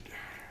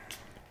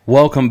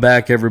Welcome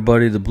back,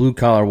 everybody. The Blue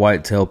Collar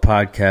Whitetail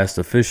Podcast,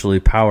 officially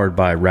powered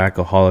by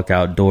Rackaholic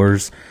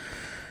Outdoors.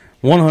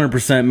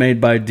 100% made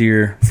by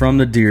deer, from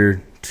the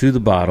deer to the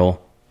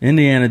bottle.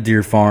 Indiana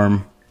Deer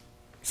Farm.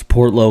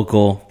 Support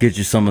local. Get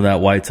you some of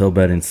that whitetail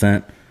bedding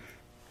scent.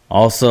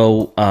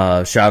 Also,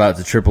 shout out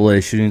to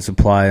AAA Shooting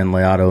Supply in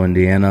Leato,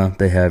 Indiana.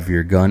 They have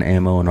your gun,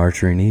 ammo, and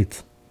archery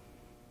needs.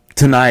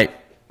 Tonight,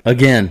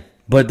 again,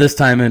 but this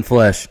time in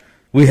flesh,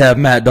 we have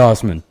Matt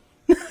Dossman.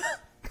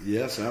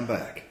 Yes, I'm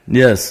back.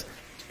 Yes.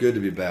 It's good to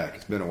be back.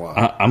 It's been a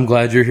while. I'm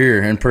glad you're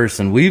here in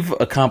person. We've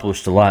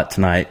accomplished a lot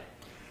tonight.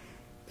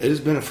 It has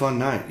been a fun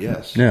night,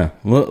 yes. Yeah.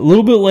 A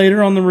little bit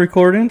later on the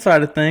recording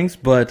side of things,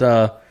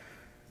 but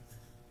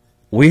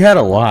we had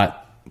a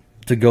lot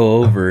to go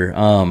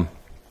over.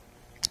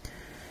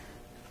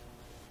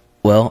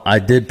 Well, I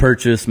did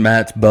purchase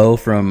Matt's bow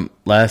from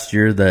last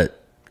year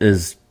that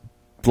is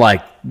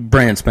like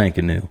brand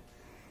spanking new.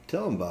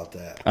 Tell them about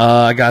that.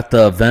 I got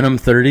the Venom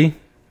 30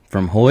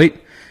 from Hoyt.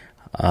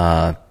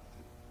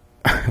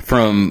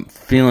 From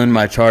feeling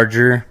my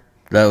Charger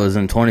that was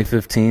in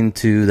 2015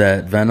 to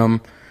that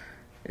Venom,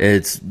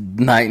 it's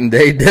night and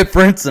day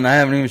difference, and I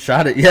haven't even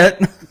shot it yet.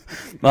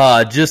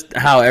 Just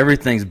how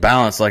everything's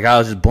balanced, like I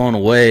was just blown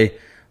away.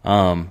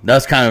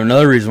 That's kind of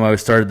another reason why we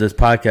started this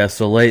podcast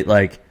so late.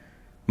 Like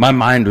my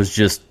mind was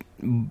just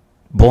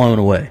blown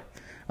away.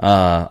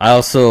 I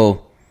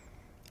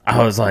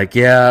was like,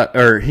 yeah,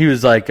 or he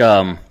was like,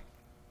 what,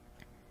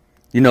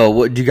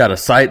 you got a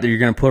sight that you're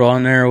going to put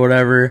on there or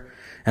whatever?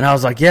 And I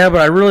was like, yeah,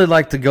 but I really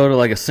like to go to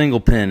like a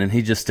single pin. And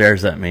he just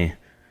stares at me.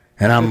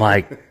 And I'm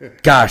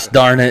like, gosh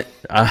darn it.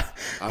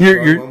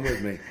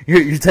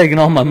 You're taking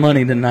all my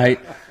money tonight.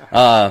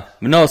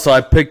 No, so I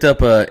picked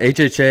up a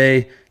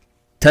HHA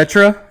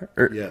Tetra.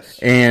 Yes.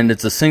 And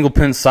it's a single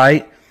pin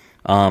sight.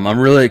 I'm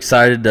really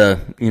excited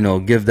to,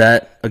 give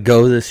that a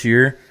go this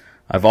year.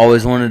 I've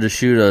always wanted to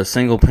shoot a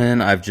single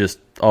pin. I've just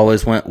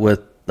always went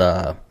with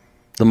the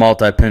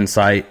multi-pin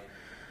sight.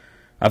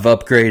 I've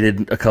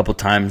upgraded a couple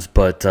times,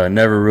 but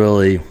never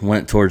really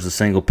went towards the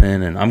single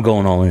pin, and I'm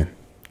going all in.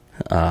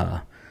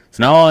 So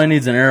now all I need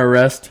is an arrow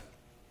rest.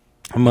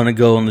 I'm going to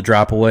go on the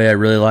drop away. I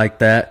really like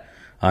that.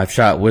 I've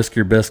shot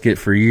Whisker Biscuit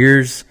for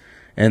years,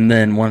 and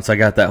then once I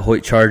got that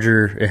Hoyt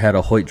Charger, it had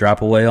a Hoyt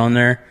drop away on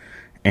there,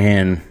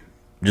 and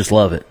just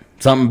love it.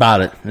 Something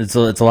about it. It's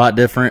a lot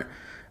different.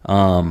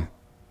 I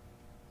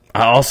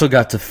also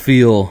got to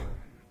feel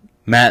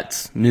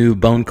Matt's new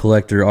Bone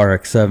Collector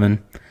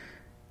RX-7.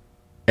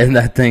 And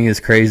that thing is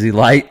crazy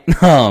light.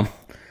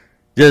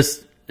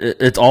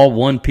 It's all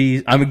one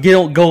piece. I mean,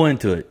 don't go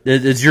into it.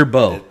 It's your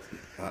bow.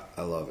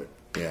 I love it.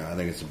 Yeah, I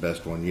think it's the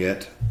best one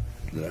yet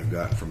that I've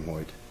gotten from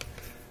Hoyt.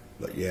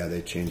 But yeah,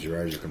 they changed the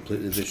riser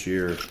completely this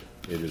year.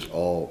 It is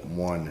all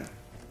one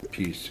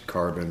piece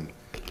carbon.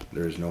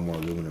 There's no more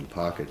aluminum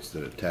pockets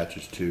that it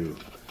attaches to.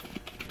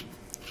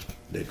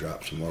 They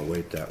drop some more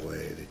weight that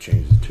way. They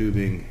changed the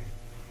tubing.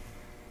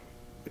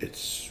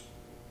 It's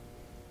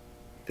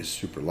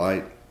super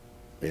light.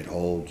 It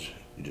holds.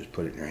 You just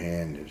put it in your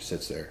hand. It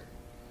sits there.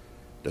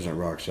 Doesn't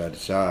rock side to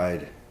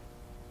side.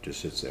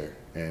 Just sits there.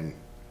 And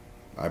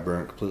I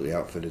burned completely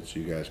outfitted so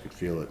you guys could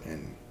feel it.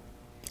 And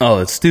oh,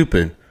 it's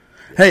stupid.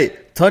 Yeah. Hey,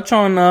 touch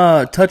on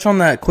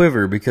that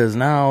quiver, because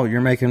now you're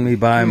making me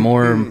buy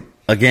more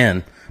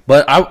again.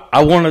 But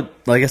I want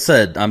to, like I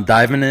said, I'm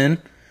diving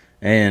in,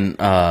 and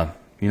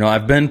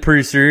I've been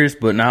pretty serious,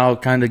 but now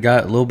kind of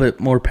got a little bit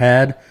more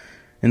pad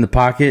in the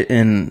pocket,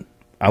 and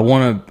I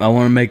want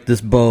to make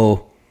this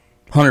bow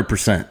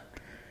 100%.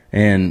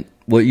 And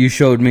what you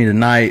showed me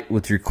tonight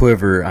with your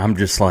quiver, I'm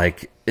just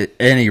like,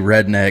 any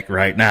redneck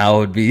right now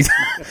would be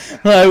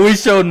like, we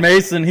showed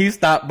Mason, he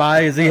stopped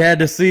by as he had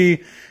to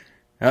see.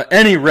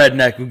 Any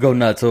redneck would go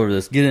nuts over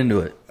this. Get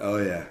into it. Oh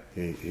yeah,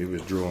 he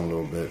was drooling a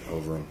little bit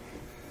over him.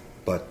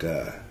 But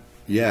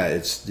yeah,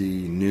 it's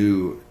the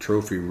new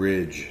Trophy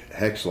Ridge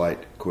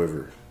Hexlite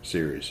quiver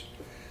series.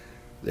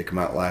 They come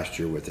out last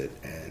year with it,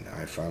 and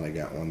I finally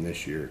got one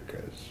this year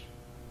because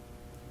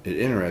it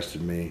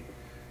interested me,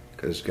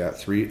 because it's got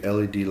 3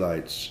 LED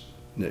lights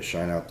that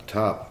shine out the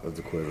top of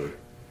the quiver,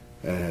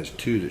 and it has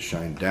 2 that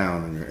shine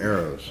down on your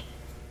arrows.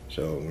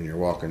 So when you're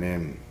walking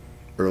in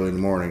early in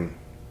the morning,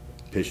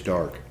 pitch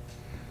dark,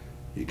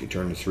 you can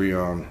turn the 3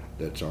 on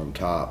that's on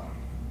top,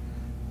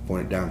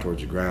 point it down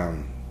towards the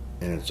ground,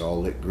 and it's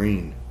all lit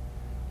green.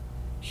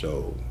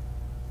 So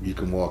you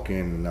can walk in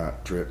and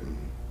not trip and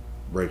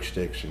break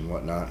sticks and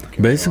whatnot.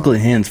 Basically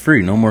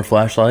hands-free, no more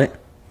flashlight?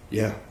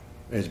 Yeah.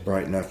 It's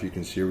bright enough you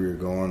can see where you're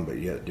going, but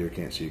yet deer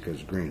can't see because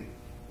it's green.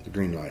 The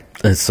green light.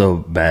 It's so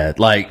bad.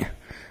 Like,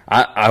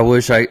 I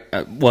wish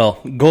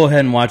go ahead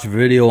and watch a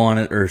video on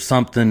it or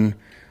something.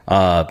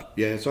 Yeah,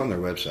 it's on their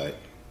website.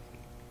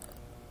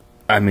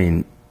 I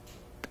mean,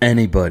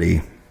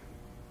 anybody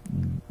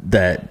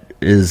that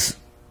is,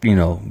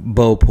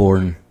 bow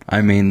porn,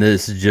 I mean,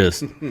 this is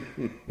just,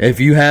 if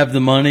you have the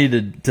money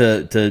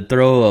to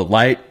throw a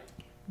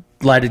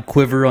lighted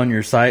quiver on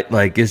your sight,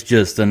 like, it's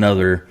just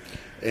another.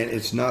 And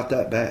it's not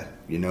that bad,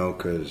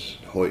 because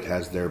Hoyt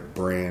has their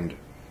brand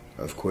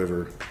of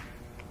quiver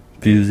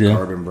Fuse, yeah.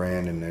 Carbon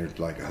brand, and they're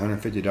like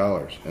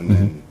 $150. And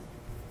then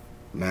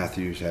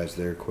Matthews has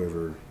their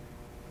quiver.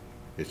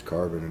 It's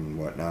carbon and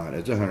whatnot.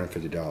 It's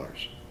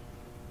 $150.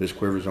 This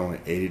quiver's only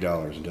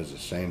 $80 and does the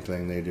same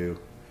thing they do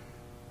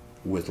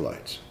with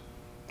lights.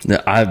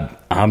 Yeah,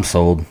 I'm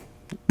sold.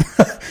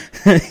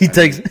 And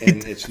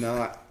it's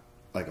not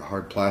like a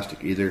hard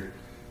plastic either.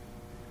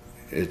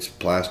 It's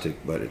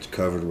plastic, but it's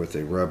covered with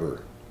a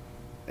rubber,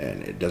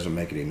 and it doesn't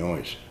make any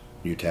noise.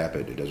 You tap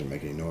it, it doesn't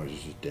make any noise.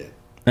 It's just dead.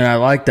 And I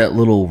like that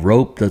little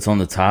rope that's on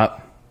the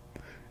top.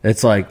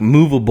 It's like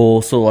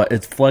movable, so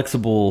it's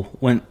flexible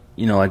when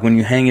like when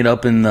you hang it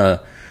up in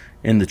the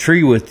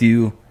tree with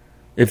you.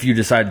 If you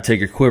decide to take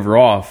your quiver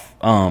off,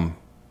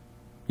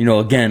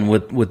 again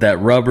with that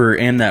rubber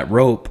and that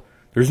rope,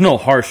 there's no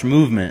harsh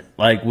movement.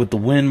 Like with the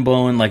wind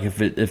blowing, like if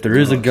there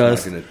is a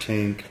gust, it's not gonna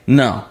tink.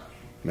 No,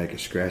 make a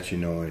scratchy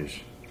noise.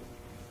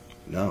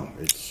 No,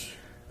 it's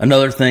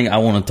another thing I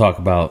want to talk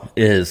about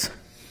is,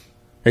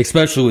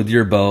 especially with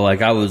your bow.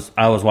 Like I was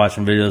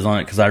watching videos on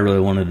it because I really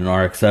wanted an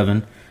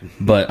RX-7,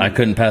 but I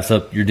couldn't pass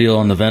up your deal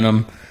on the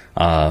Venom.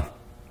 Yeah,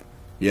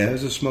 it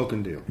was a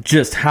smoking deal.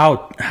 Just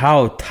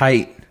how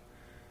tight,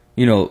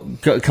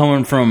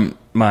 coming from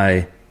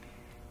my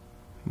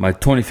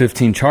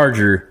 2015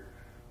 Charger,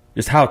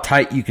 just how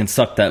tight you can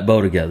suck that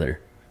bow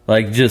together.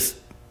 Like just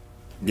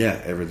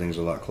yeah, everything's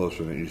a lot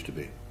closer than it used to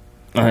be.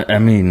 I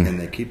mean, and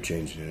they keep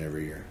changing it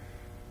every year.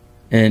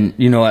 And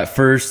at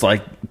first,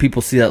 like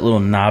people see that little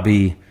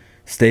knobby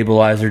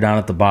stabilizer down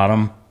at the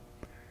bottom,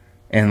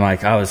 and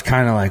like I was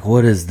kind of like,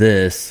 "What is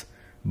this?"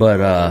 But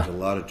there's a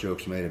lot of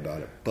jokes made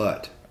about it,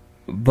 but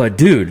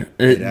dude,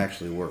 it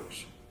actually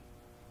works.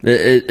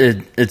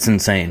 It's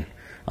insane.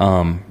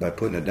 By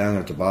putting it down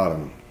at the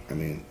bottom, I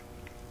mean,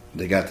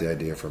 they got the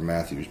idea from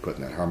Matthews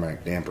putting that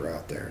harmonic damper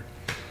out there.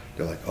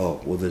 They're like,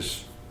 "Oh, well,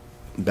 this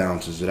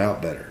balances it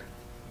out better.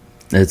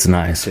 It's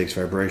nice. It takes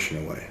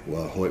vibration away."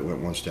 Well, Hoyt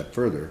went one step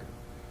further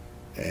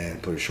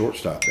and put a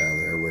shortstop down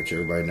there, which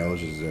everybody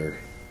knows is their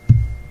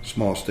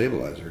small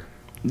stabilizer.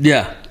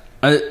 Yeah.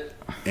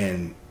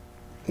 And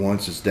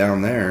once it's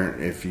down there,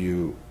 if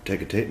you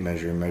take a tape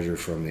measure and measure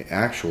from the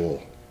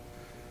actual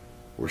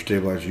where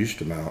stabilizers used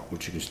to mount,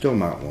 which you can still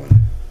mount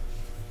one,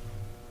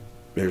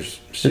 there's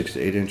 6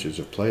 to 8 inches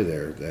of play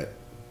there that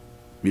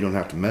you don't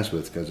have to mess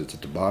with because it's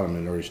at the bottom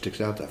and it already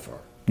sticks out that far.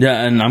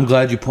 Yeah, and I'm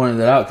glad you pointed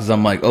that out because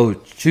I'm like, oh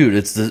shoot,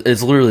 it's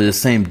literally the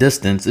same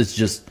distance. It's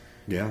just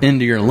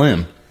into your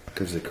limb.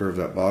 Because they curve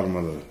that bottom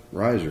of the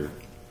riser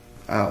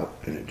out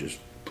and it just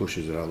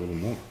pushes it out a little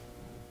more.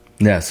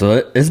 Yeah,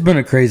 so it's been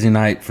a crazy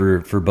night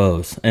for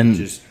bows, and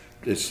it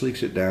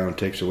sleeks it down,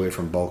 takes away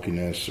from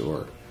bulkiness,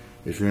 or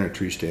if you're in a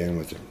tree stand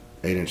with an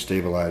 8-inch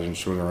stabilizer and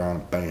swing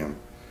around, bam,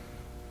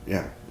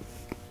 yeah,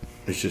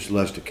 it's just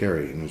less to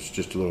carry, and it's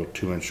just a little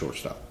 2-inch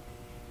shortstop.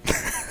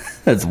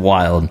 That's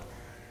wild.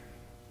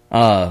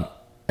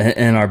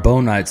 And our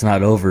bow night's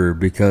not over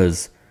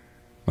because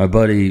my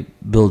buddy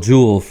Bill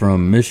Jewell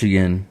from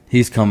Michigan,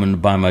 he's coming to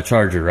buy my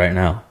Charger right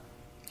now.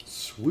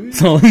 Sweet.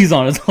 So he's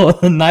on his whole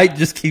the night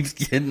just keeps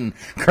getting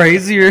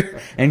crazier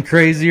and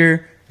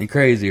crazier and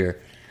crazier.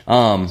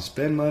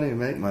 Spend money and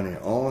make money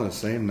all in the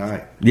same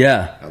night.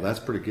 Yeah. Now that's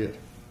pretty good.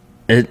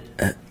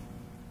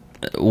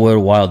 What a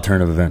wild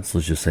turn of events,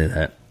 let's just say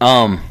that.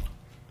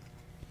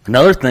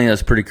 Another thing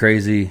that's pretty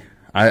crazy,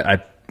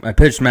 I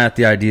pitched Matt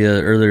the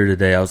idea earlier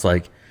today. I was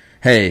like,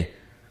 hey,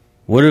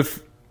 what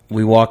if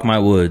we walk my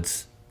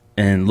woods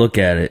and look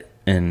at it?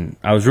 And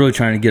I was really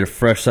trying to get a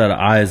fresh set of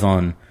eyes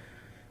on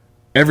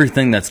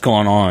everything that's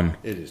gone on.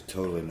 It is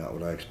totally not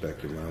what I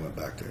expected when I went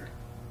back there.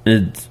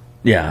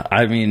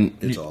 I mean,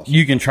 it's awesome.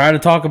 You can try to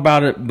talk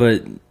about it,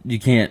 but you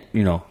can't,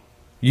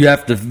 you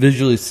have to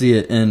visually see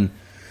it. And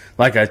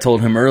like I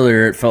told him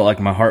earlier, it felt like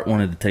my heart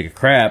wanted to take a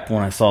crap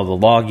when I saw the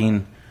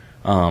logging.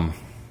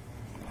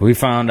 We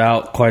found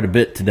out quite a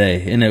bit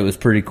today, and it was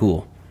pretty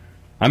cool.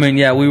 I mean,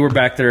 yeah, we were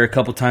back there a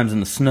couple times in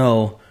the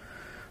snow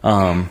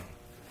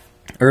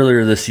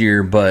earlier this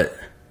year, but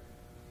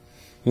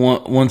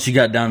once you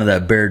got down to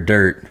that bare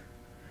dirt,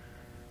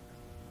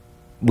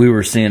 we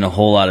were seeing a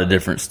whole lot of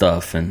different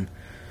stuff. And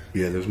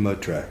yeah, there's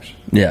mud tracks.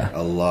 Yeah.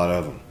 A lot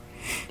of them.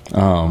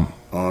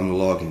 On the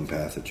logging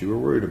path that you were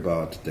worried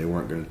about that they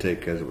weren't going to take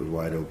because it was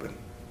wide open.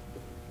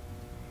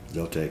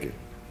 They'll take it.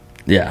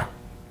 Yeah.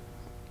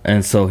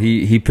 And so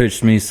he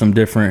pitched me some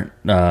different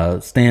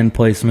stand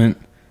placement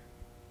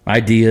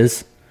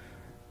ideas,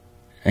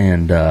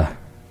 and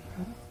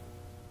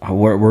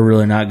we're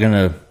really not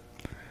gonna.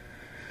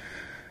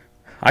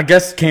 I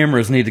guess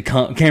cameras need to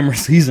come. Camera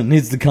season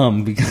needs to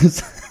come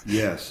because.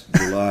 Yes,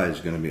 July is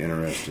going to be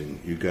interesting.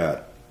 You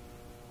got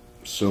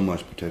so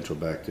much potential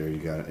back there. You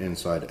got an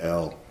inside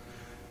L.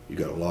 You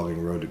got a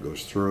logging road that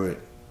goes through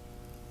it.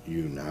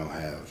 You now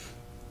have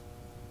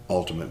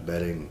ultimate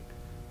bedding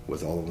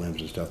with all the limbs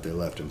and stuff they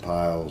left in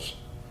piles.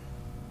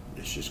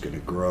 It's just going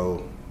to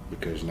grow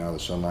because now the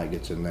sunlight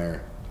gets in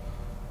there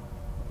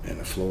and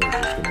the floor is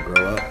just going to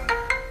grow up.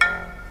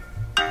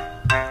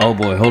 Oh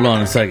boy, hold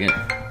on a second.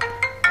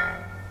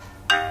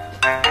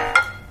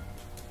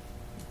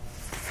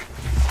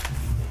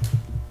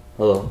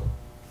 Hello.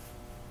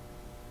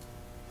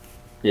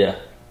 Yeah.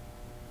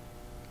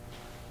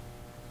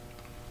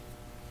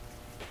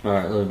 All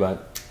right, let me buy it.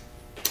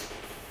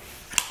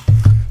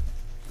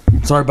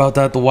 Sorry about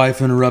that. The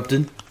wife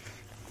interrupted.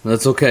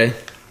 That's okay.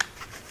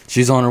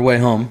 She's on her way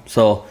home,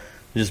 so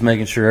just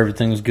making sure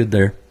everything was good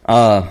there.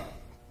 So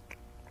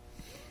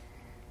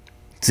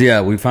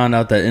yeah, we found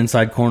out that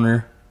inside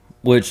corner,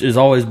 which has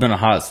always been a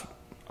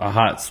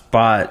hot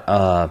spot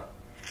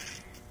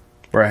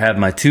where I have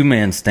my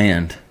 2-man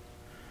stand,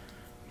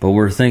 but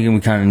we're thinking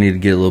we kind of need to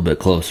get a little bit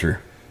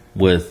closer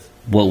with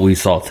what we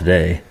saw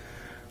today.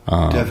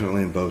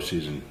 Definitely in bow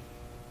season.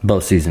 Bow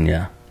season,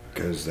 yeah.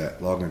 Because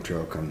that logging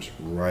trail comes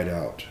right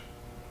out,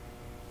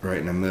 right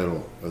in the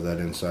middle of that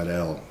inside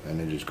L, and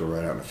they just go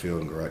right out in the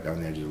field and go right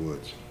down the edge of the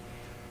woods.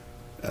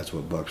 That's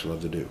what bucks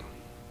love to do.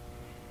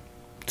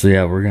 So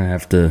yeah, we're gonna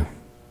have to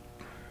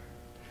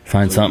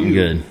find something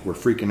good. We're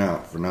freaking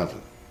out for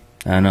nothing.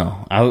 I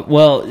know. In a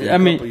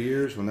couple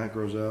years when that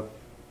grows up,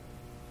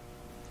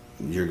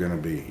 you're gonna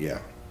be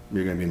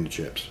in the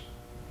chips.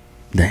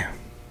 Damn.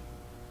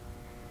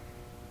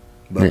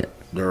 But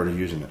they're already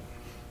using it.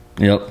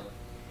 Yep.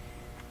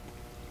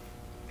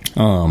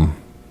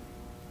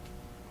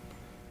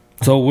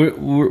 So we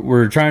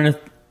were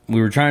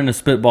trying to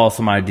spitball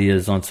some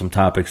ideas on some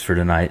topics for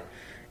tonight,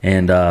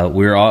 and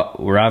we're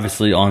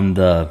obviously on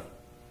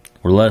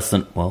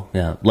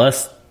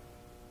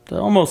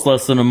almost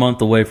less than a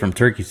month away from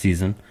turkey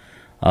season.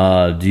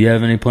 Do you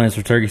have any plans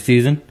for turkey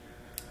season?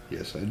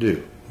 Yes, I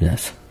do.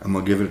 Yes. I'm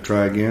gonna give it a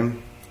try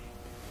again.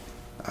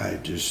 I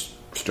just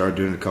started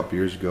doing it a couple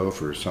years ago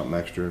for something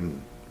extra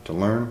to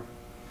learn.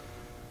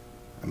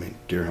 I mean,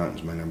 deer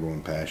hunting's my number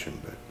one passion,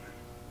 but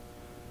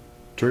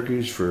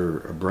turkeys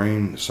for a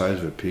brain the size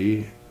of a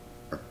pea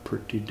are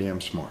pretty damn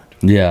smart.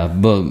 Yeah,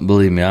 but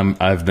believe me,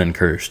 I've been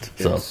cursed.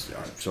 So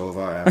have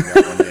I. I haven't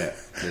got one yet.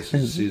 This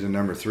is season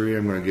number 3.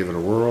 I'm going to give it a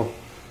whirl.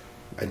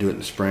 I do it in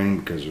the spring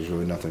because there's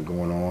really nothing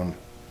going on.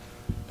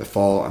 The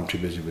fall, I'm too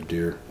busy with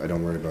deer. I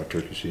don't worry about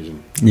turkey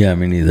season. Yeah,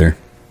 me neither.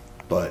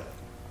 But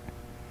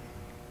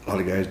a lot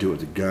of guys do it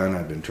with a gun.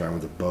 I've been trying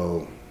with a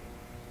bow.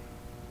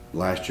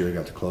 Last year I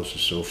got the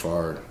closest so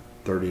far,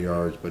 30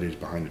 yards, but he's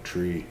behind a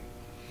tree.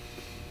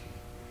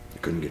 I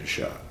couldn't get a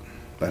shot.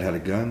 If I'd had a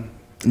gun,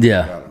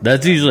 yeah,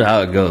 that's usually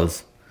how it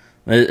goes.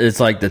 It's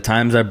like the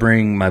times I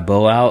bring my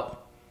bow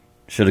out,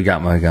 should have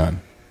got my gun.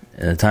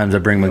 And the times I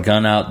bring my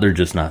gun out, they're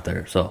just not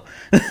there. So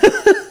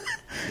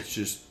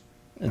it's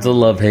a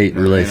love-hate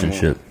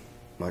relationship.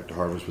 Like to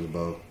harvest with a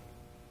bow.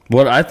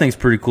 What I think is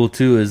pretty cool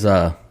too is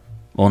you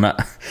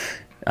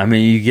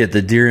get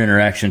the deer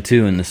interaction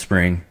too in the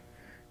spring.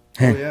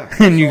 Oh, yeah.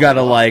 And you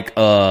gotta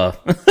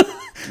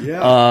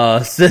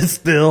sit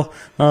still.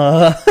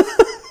 Yeah,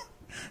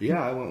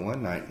 I went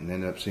one night and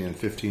ended up seeing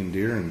 15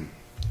 deer and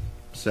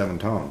 7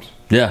 toms.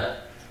 Yeah.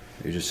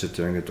 You just sit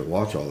there and get to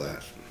watch all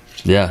that.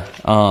 Yeah.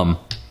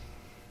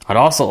 I'd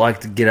also like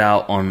to get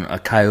out on a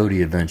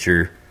coyote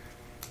adventure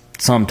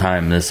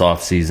sometime this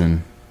off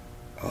season.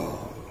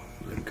 Oh,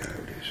 them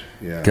coyotes.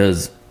 Yeah.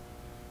 Because,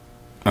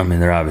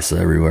 they're obviously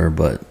everywhere,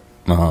 but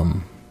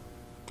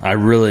I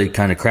really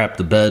kind of crapped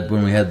the bed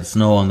when we had the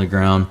snow on the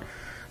ground.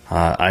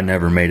 I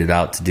never made it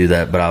out to do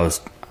that, but I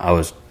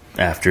was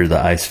after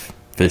the ice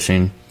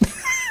fishing,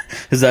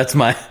 because that's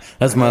my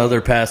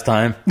other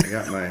pastime. I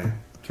got my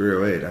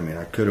 308.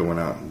 I could have went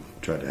out and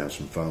tried to have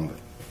some fun, but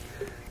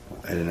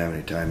I didn't have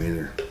any time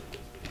either.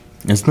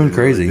 It's been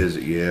crazy. Really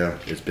busy. Yeah,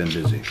 it's been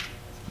busy.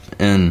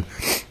 And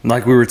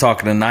like we were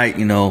talking tonight,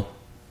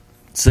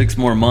 6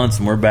 more months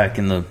and we're back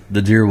in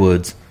the deer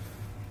woods.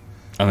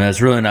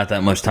 It's really not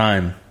that much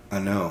time. I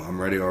know. I'm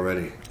ready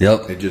already.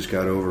 Yep. It just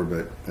got over,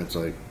 but it's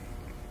like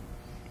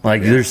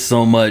there's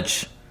so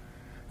much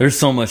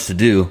to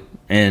do,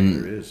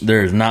 and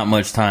there's not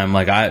much time.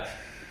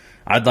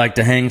 I'd like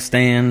to hang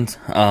stand.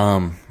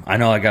 I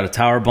know I got a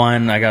tower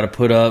blind I got to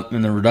put up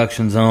in the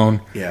reduction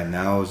zone. Yeah,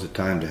 now is the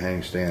time to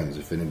hang stands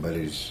if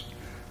anybody's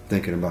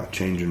thinking about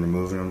changing or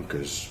moving them,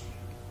 because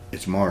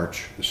it's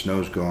March, the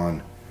snow's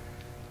gone.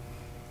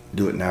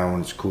 Do it now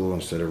when it's cool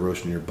instead of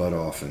roasting your butt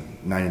off in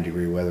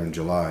 90-degree weather in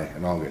July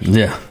and August.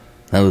 Yeah,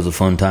 that was a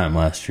fun time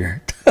last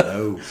year.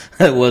 No.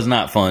 It was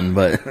not fun,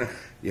 but...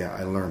 Yeah,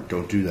 I learned,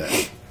 don't do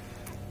that.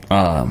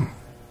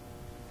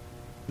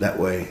 That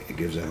way, it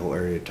gives that whole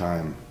area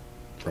time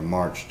from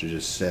March to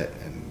just sit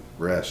and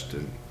rest,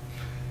 and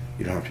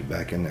you don't have to be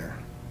back in there.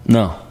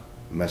 No.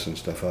 Messing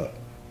stuff up.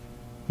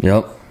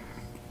 Yep.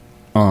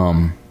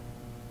 Then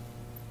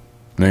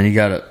you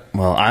gotta...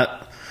 Well,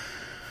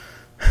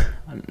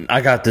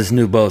 I got this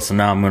new bow, so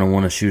now I'm going to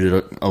want to shoot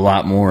it a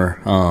lot more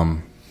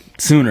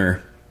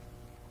sooner.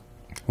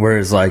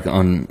 Whereas, like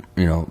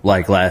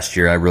last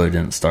year, I really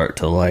didn't start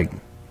till like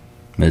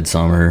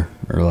midsummer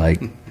or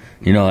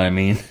you know what I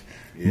mean.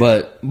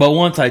 Yeah. But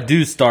once I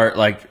do start,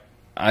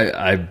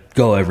 I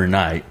go every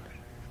night,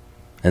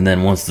 and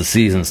then once the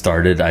season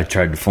started, I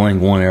tried to fling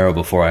one arrow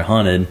before I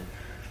hunted.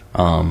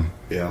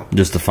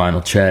 Just the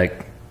final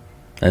check,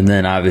 and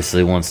then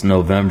obviously once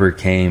November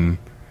came,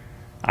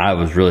 I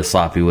was really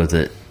sloppy with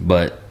it,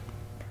 but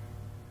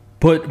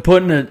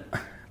putting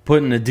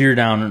a deer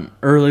down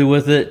early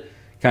with it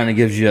kind of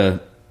gives you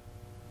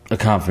a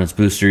confidence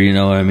booster. You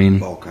know what I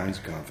mean? All kinds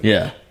of confidence.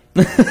 Yeah.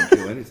 You don't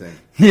feel anything.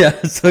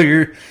 Yeah. So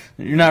you're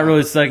not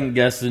really second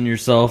guessing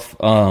yourself.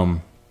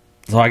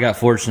 So I got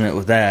fortunate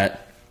with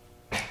that,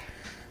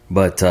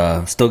 but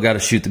still got to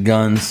shoot the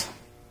guns.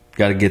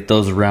 Got to get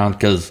those around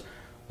because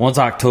once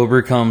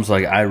October comes,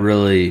 like I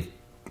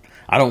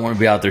don't want to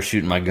be out there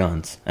shooting my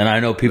guns. And I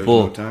know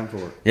people. There's no time for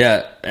it.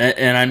 Yeah,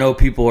 and I know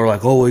people are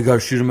like, oh, we got to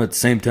shoot them at the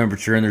same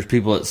temperature. And there's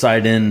people that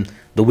sight in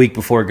the week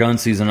before gun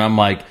season. I'm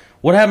like,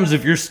 what happens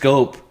if your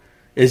scope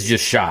is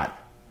just shot?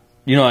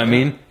 You know what I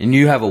mean? And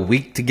you have a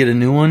week to get a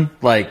new one,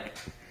 like,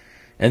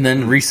 and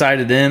then re-sight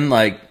it in.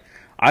 Like,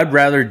 I'd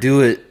rather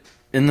do it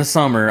in the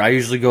summer. I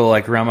usually go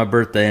like around my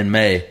birthday in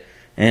May,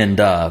 and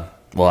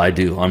well, I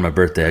do on my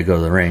birthday. I go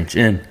to the range,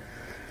 and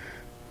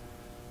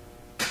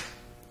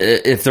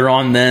if they're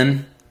on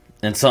then,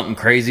 and something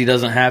crazy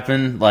doesn't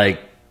happen,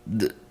 like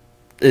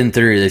in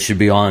theory, they should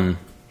be on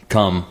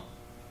come.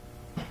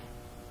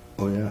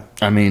 Oh yeah.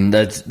 I mean,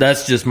 that's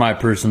just my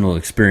personal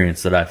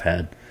experience that I've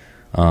had.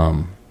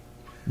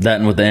 That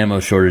and with the ammo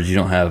shortage, you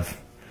don't have.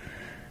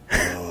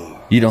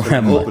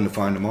 I'm hoping to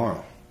find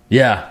tomorrow.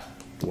 Yeah.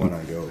 When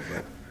I go,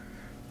 but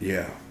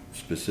yeah,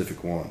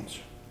 specific ones.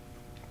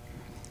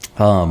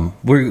 I'm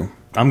going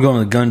to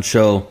the gun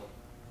show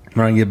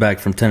when I get back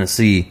from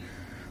Tennessee.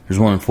 There's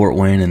one in Fort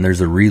Wayne, and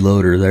there's a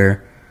reloader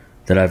there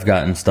that I've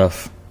gotten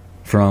stuff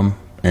from,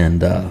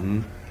 and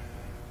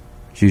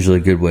it's usually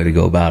a good way to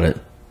go about it.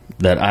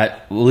 That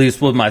at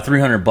least with my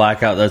 300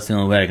 Blackout, that's the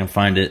only way I can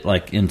find it,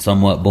 like in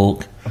somewhat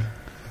bulk.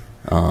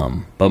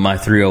 But my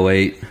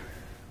 308,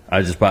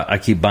 I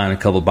keep buying a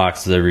couple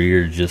boxes every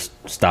year to just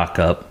stock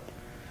up.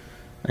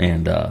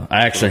 And I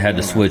actually had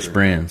to switch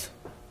brands.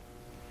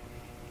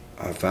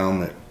 I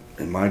found that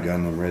in my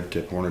gun, the red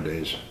tip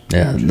Hornadays.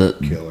 Yeah,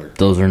 killer.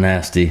 Those are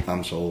nasty.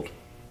 I'm sold.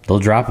 They'll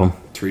drop them.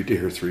 3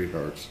 deer, 3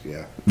 hearts.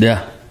 Yeah.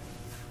 Yeah.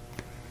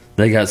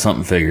 They got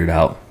something figured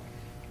out.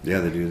 Yeah,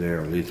 they do. They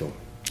are lethal.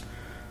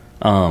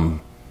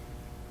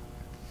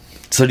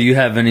 So do you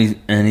have any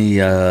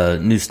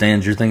new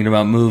stands you're thinking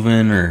about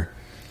moving or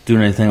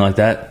doing anything like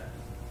that?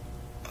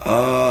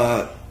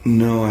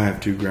 No, I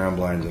have 2 ground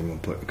blinds I'm going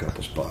to put in a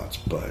couple spots,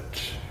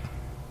 but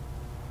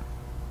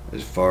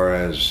as far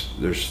as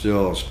there's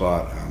still a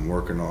spot I'm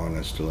working on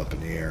that's still up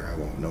in the air. I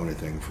won't know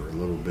anything for a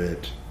little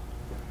bit,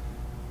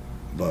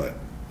 but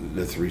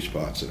the 3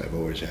 spots that I've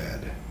always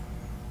had,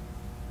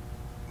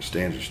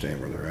 stands are staying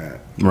where they're at.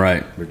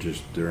 Right.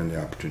 They're in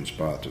the opportune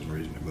spot. There's no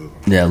reason to move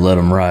them. Yeah, let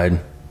them ride.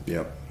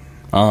 Yep.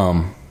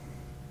 I'm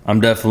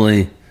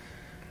definitely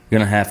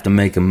gonna have to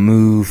make a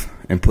move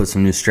and put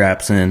some new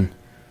straps in.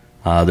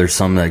 There's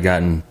some that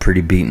gotten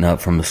pretty beaten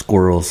up from the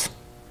squirrels,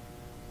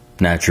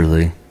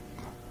 naturally.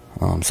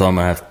 So I'm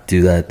gonna have to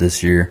do that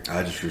this year.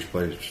 I just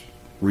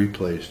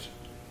replaced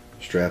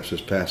straps this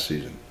past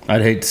season.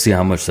 I'd hate to see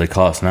how much they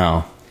cost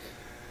now.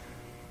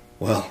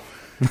 Well,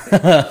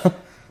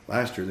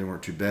 last year they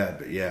weren't too bad,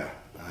 but yeah,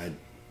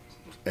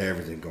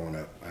 everything going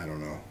up. I don't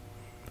know.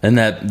 And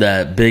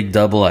that big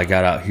double I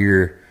got out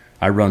here,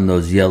 I run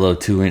those yellow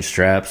 2-inch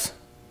straps,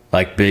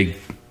 like big,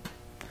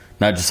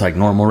 not just like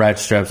normal ratchet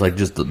straps, like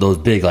just those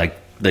big, like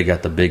they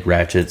got the big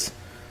ratchets.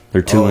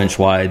 They're 2-inch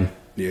wide.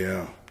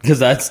 Yeah. Because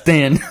that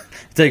stand,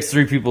 it takes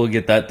 3 people to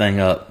get that thing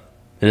up.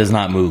 It has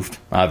not moved,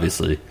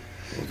 obviously.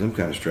 Well, them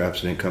kind of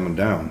straps ain't coming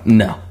down.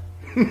 No.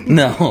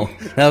 No.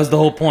 That was the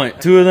whole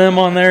point. 2 of them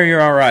on there, you're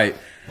all right.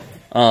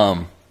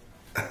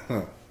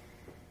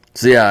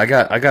 So yeah, I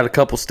got a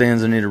couple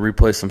stands I need to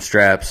replace some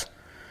straps.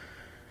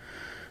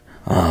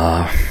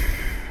 I'd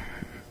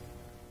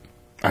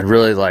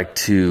really like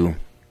to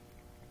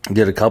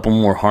get a couple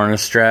more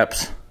harness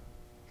straps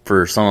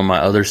for some of my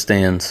other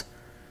stands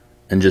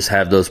and just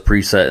have those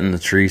preset in the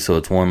tree so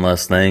it's one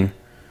less thing.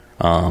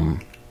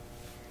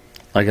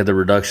 Like at the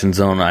reduction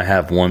zone, I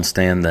have one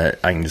stand that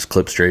I can just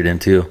clip straight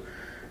into,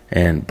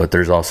 but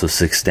there's also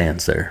 6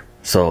 stands there.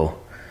 So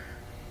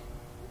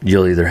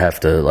you'll either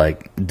have to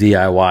like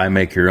DIY,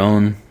 make your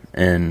own,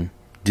 and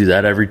do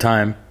that every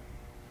time.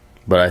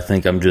 But I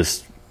think I'm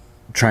just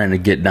trying to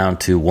get down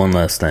to one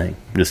less thing.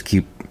 Just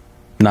keep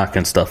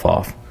knocking stuff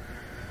off.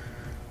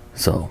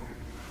 So,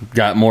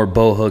 got more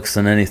bow hooks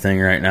than anything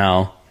right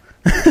now.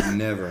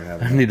 Never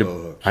have I need bow to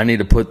hooks. I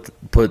need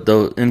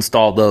to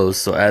install those.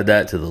 So add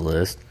that to the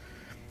list.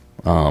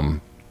 I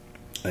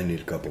need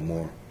a couple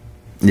more.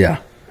 Yeah.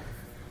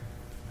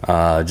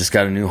 Just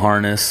got a new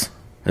harness.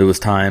 It was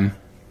time.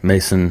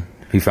 Mason,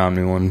 he found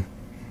me one,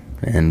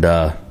 and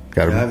I've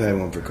had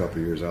one for a couple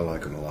of years. I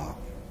like them a lot.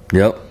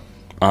 Yep.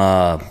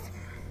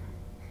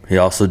 He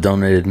also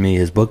donated me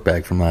his book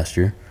bag from last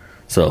year,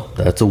 so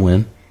that's a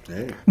win.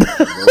 Hey, go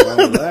on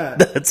with that.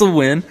 That's a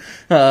win.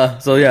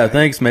 So yeah,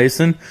 thanks,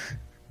 Mason.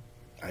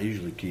 I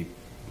usually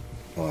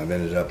I've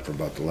ended up for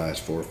about the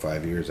last 4 or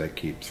 5 years, I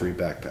keep 3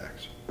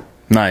 backpacks.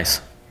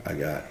 Nice. I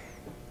got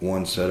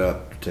one set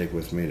up to take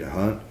with me to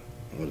hunt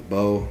with a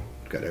bow.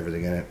 Got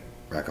everything in it.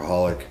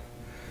 Rackaholic.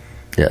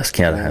 Yes,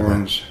 can't have that.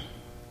 Horns,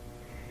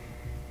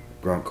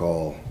 grunt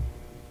call,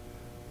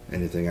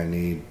 anything I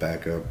need,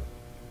 backup,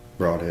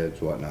 broadheads,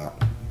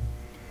 whatnot.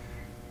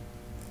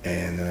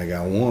 And then I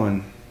got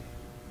one.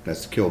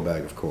 That's the kill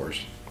bag, of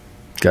course.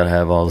 Gotta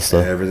have all the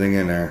stuff. Everything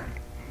in there.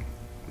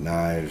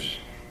 Knives,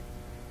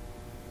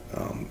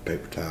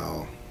 paper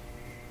towel.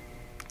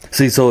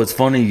 See, so it's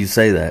funny you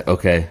say that.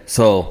 Okay,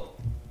 so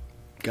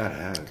Gotta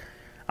have it.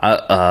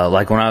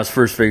 like when I was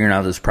first figuring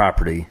out this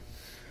property,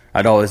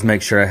 I'd always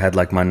make sure I had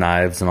like my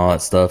knives and all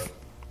that stuff.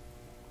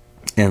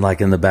 And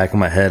like in the back of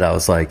my head, I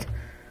was like,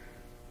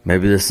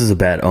 maybe this is a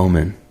bad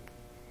omen.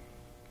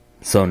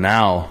 So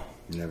now,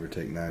 Never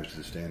take knives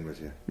to stand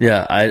with you.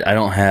 yeah, I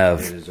don't have.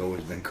 It has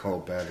always been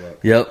called bad luck.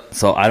 Yep.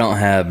 So I don't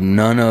have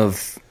none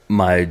of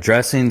my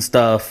dressing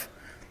stuff,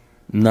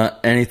 not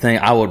anything.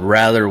 I would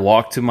rather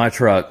walk to my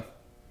truck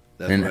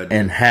That's what I do.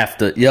 and have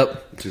to.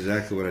 Yep. It's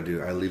exactly what I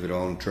do. I leave it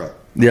all in the truck.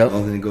 Yep. The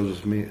only thing that goes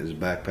with me is a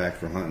backpack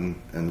for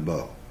hunting and the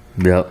bow.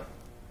 Yep.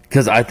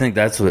 Because I think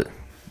that's what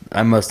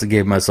I must have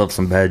gave myself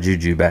some bad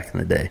juju back in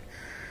the day.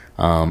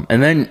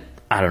 And then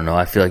I don't know.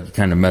 I feel like you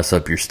kind of mess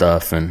up your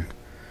stuff and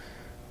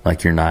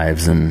like your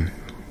knives and.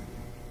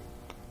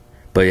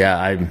 But yeah,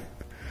 I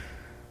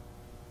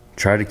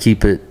try to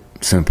keep it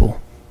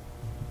simple.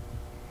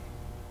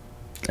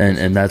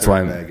 And that's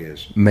why Bag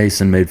is.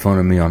 Mason made fun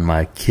of me on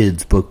my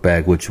kids' book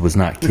bag, which was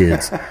not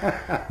kids.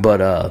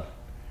 But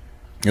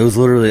it was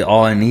literally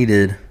all I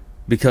needed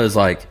because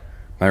like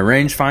my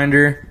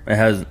rangefinder, it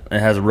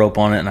has a rope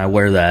on it and I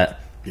wear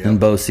that in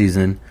bow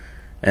season.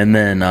 And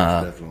then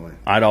Definitely.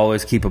 I'd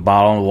always keep a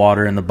bottle of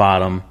water in the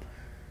bottom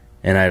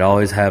and I'd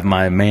always have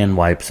my man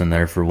wipes in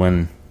there for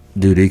when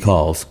duty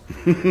calls.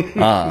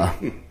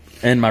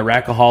 And my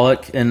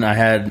Rackaholic, and I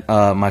had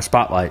my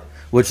Spotlight,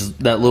 which is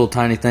that little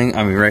tiny thing.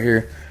 I mean, right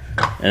here,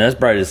 and that's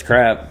bright as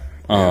crap.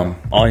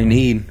 All you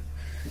need,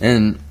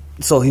 and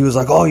so he was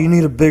like, "Oh, you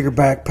need a bigger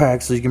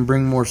backpack so you can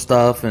bring more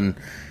stuff." And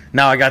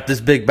now I got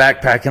this big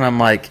backpack, and I'm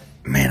like,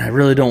 "Man, I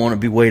really don't want to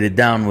be weighted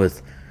down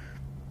with,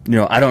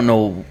 I don't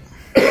know."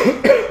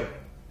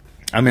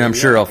 I mean, I'm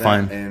sure I'll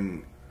find.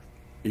 And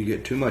you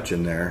get too much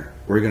in there,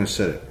 where are you going to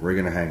set it? Where are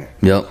you going to hang it?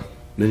 Yep.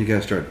 Then you got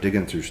to start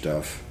digging through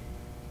stuff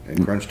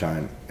in crunch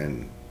time,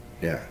 and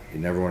yeah, you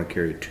never want to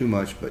carry too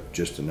much, but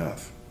just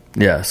enough.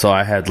 Yeah, so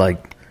I had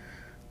like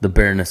the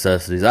bare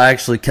necessities. I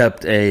actually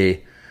kept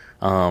a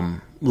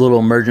little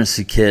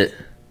emergency kit,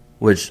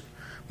 which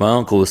my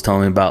uncle was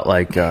telling me about.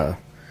 Like, I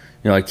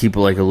keep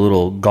like a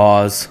little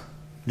gauze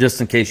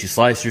just in case you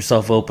slice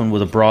yourself open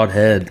with a broad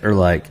head, or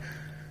like,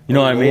 you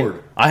know what I mean?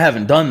 Lord. I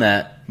haven't done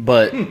that,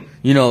 but I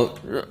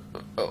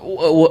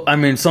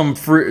mean, some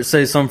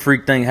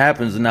freak thing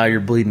happens and now you're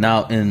bleeding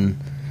out in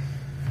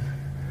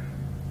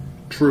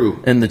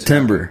the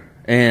timber.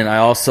 And I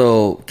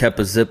also kept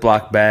a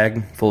Ziploc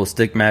bag full of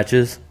stick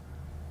matches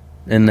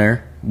in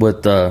there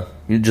with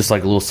just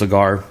like a little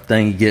cigar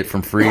thing you get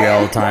from Free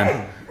all the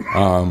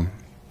time.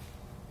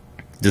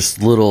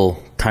 Just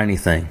little tiny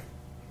thing.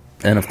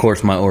 And of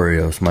course my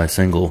Oreos, my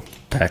single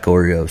pack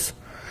Oreos.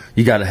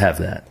 You got to have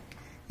that.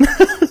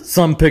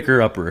 Some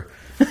picker upper.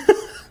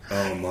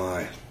 Oh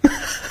my.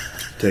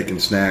 Taking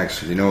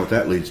snacks. You know what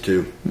that leads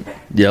to?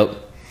 Yep.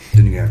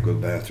 Then you have to go to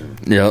the bathroom.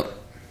 Yep.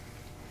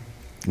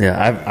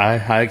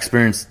 Yeah, I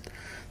experienced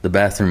the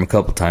bathroom a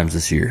couple times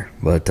this year,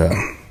 but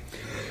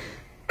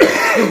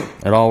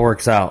it all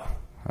works out.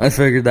 I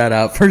figured that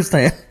out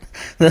firsthand.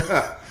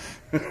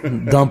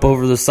 Dump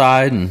over the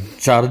side and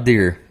shot a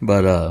deer,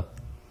 but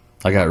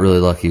I got really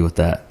lucky with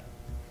that.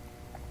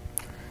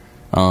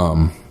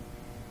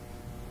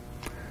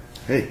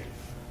 Hey,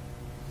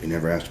 you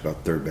never asked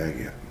about third bag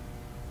yet.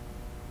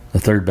 The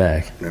third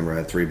bag. Remember, I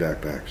had 3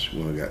 backpacks.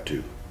 We only got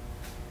 2.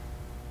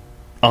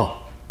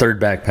 Oh, third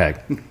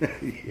backpack.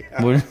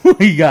 Yeah. What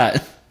do you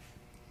got?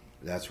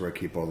 That's where I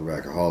keep all the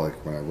Rackaholic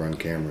when I run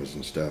cameras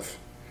and stuff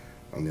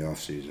on the off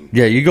season.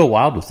 Yeah, you go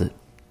wild with it.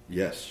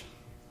 Yes,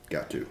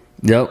 got to.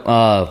 Yep.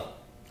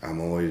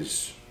 I'm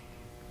always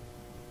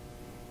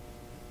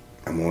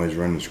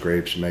running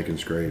scrapes, making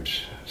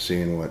scrapes,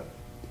 seeing what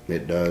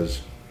it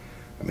does.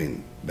 I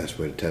mean, best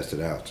way to test it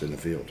out is in the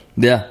field.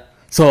 Yeah.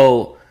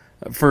 So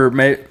for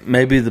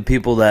maybe the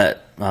people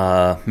that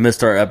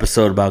missed our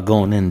episode about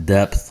going in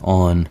depth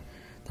on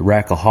the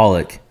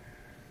Rackaholic,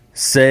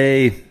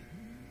 say,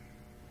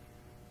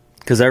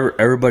 because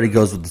everybody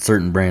goes with a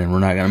certain brand, and we're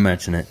not going to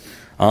mention it.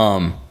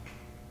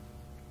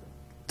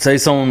 Say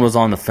someone was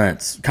on the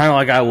fence, kind of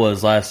like I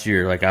was last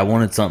year. Like I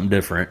wanted something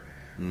different.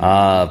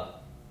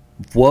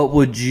 What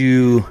would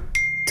you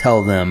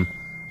tell them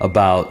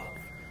about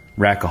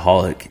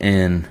Rackaholic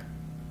and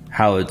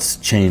how it's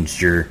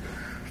changed your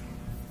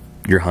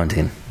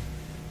hunting?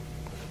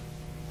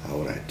 How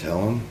would I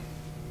tell them?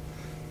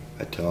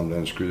 I tell them to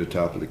unscrew the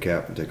top of the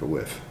cap and take a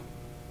whiff.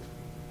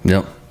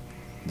 Yep.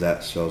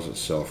 That sells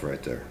itself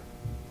right there.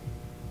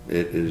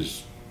 It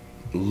is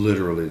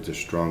literally the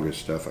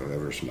strongest stuff I've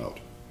ever smelled.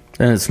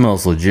 And it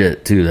smells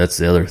legit too. That's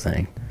the other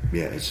thing.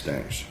 Yeah, it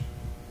stinks.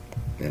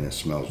 And it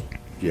smells,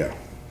 yeah.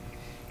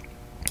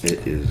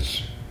 It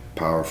is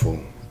powerful.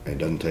 It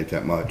doesn't take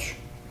that much.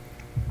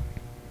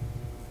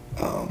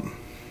 I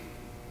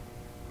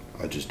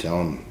just tell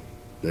them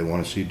they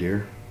want to see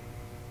deer,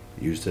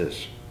 use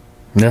this.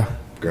 Yeah.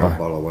 Grab a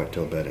bottle of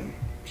whitetail bedding.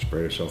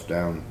 spray yourself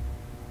down,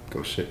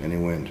 go sit in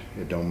any wind.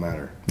 It don't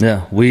matter.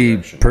 Yeah, we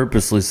Direction.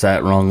 purposely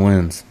sat wrong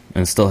winds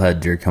and still had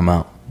deer come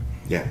out.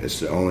 Yeah, it's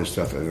the only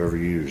stuff I've ever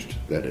used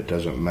that it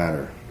doesn't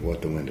matter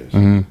what the wind is.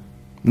 Mm-hmm.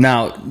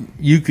 Now,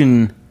 you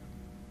can,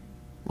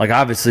 like,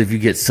 obviously if you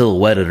get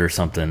silhouetted or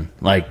something,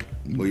 like,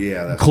 Well,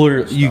 yeah, that's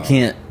clear, the you stuff.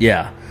 can't,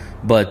 yeah.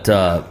 But,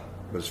 But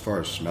as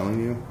far as smelling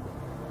you,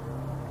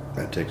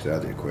 that takes it out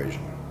of the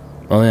equation.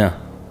 oh yeah.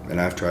 And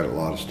I've tried a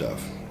lot of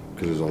stuff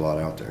because there's a lot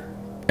out there.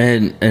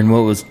 And what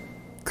was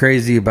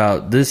crazy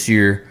about this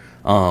year,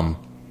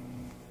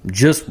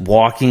 just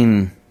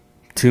walking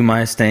to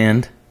my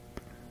stand,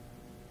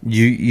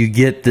 you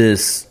get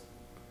this,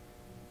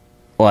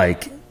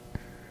 like,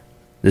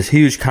 this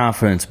huge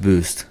confidence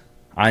boost.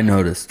 I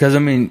noticed, because I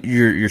mean,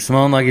 you're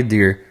smelling like a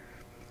deer.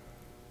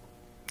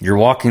 You're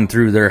walking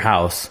through their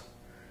house,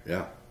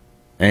 Yeah.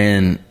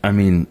 and I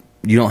mean,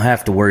 you don't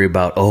have to worry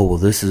about, oh well,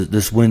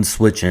 this wind's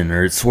switching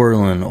or it's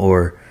swirling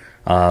or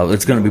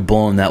it's going to be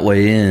blowing that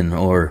way in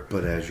or.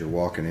 But as you're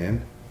walking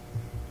in,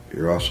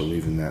 you're also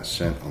leaving that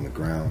scent on the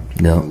ground.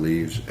 Yeah. On the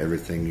leaves,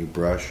 everything you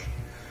brush,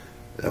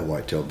 that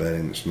whitetail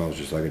bedding that smells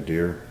just like a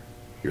deer,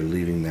 you're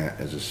leaving that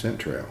as a scent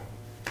trail.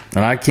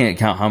 And I can't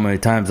count how many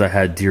times I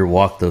had deer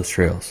walk those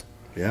trails.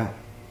 Yeah.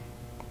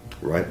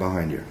 Right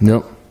behind you.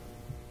 Nope.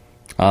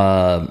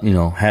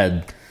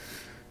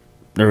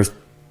 There was a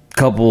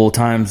couple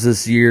times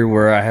this year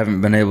where I haven't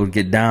been able to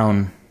get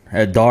down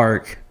at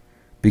dark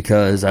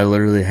because I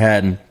literally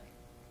had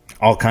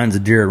all kinds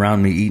of deer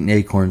around me eating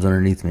acorns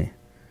underneath me.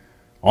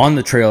 On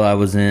the trail I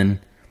was in,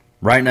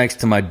 right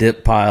next to my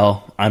dip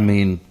pile. I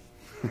mean,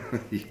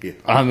 Yeah.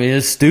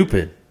 it's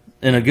stupid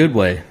in a good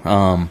way.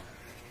 Well,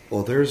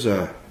 there's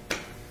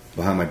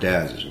behind my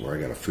dad's is where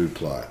I got a food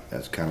plot.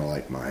 That's kind of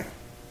like my,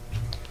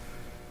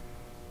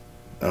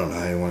 I don't know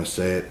how you want to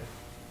say it.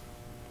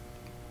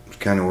 It's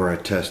kind of where I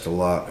test a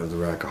lot of the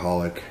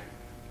Rackaholic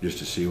just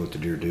to see what the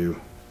deer do.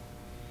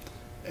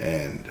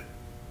 And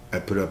I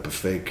put up a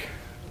fake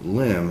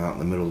limb out in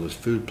the middle of this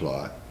food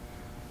plot.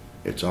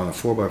 It's on a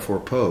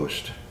 4x4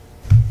 post.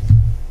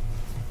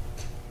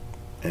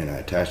 And I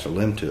attached a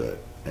limb to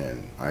it.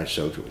 And I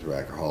soaked it with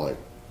Rackaholic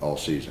all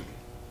season.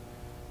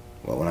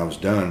 Well, when I was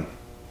done,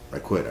 I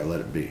quit. I let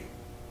it be.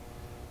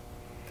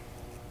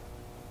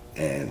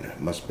 And it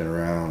must have been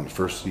around the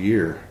first of the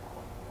year,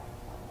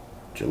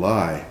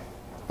 July,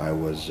 I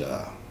was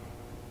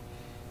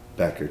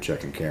back here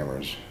checking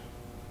cameras,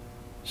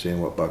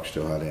 seeing what bucks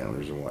still had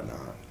antlers and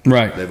whatnot.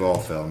 Right. They've all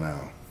fell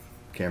now.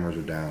 Cameras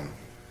are down.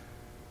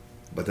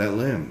 But that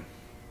limb,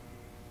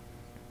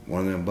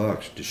 one of them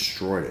bucks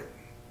destroyed it.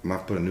 I'm going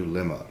to put a new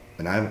limb up.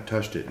 And I haven't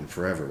touched it in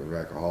forever with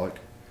Rackaholic.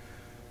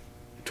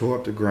 Tore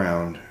up the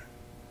ground.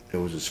 It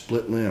was a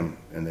split limb,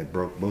 and they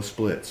broke both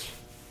splits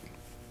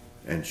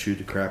and chewed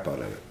the crap out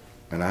of it.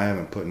 And I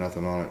haven't put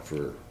nothing on it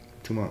for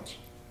 2 months.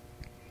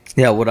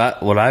 Yeah, what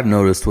I've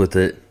noticed with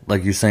it,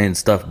 like you're saying,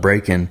 stuff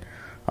breaking,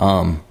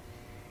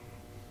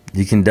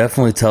 you can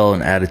definitely tell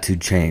an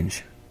attitude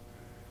change.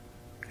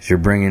 'Cause you're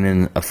bringing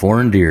in a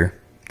foreign deer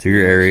to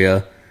your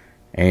area,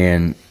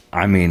 and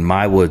I mean,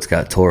 my woods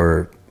got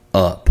tore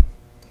up.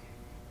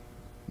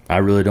 I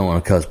really don't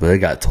want to cuss, but they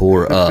got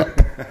tore up.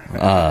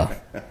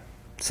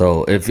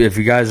 So if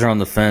you guys are on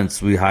the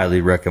fence, we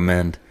highly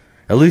recommend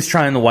at least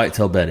trying the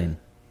whitetail bedding.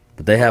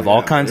 But they have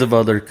all kinds of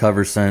other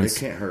cover It scents.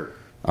 can't hurt.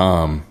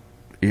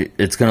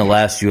 It's going to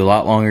last you a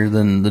lot longer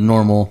than the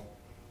normal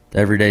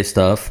everyday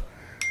stuff,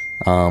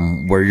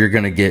 where you're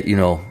going to get,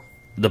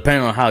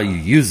 depending on how you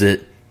use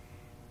it,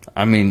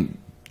 I mean,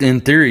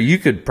 in theory, you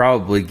could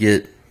probably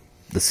get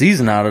the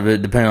season out of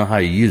it depending on how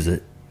you use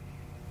it.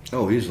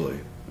 Oh, easily.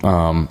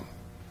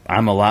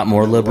 I'm a lot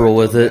more liberal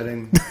with it.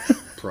 Bedding?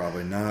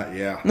 Probably not,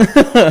 yeah.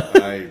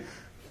 I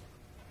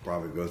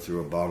probably go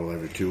through a bottle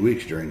every 2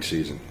 weeks during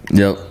season.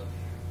 Yep.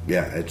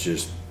 Yeah, it's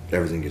just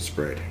everything gets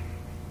sprayed.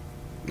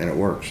 And it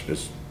works.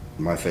 It's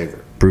my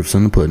favorite. Proof's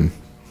in the pudding.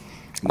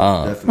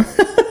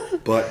 Definitely.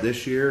 But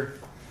this year,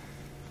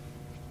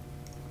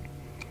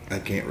 I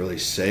can't really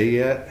say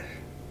yet,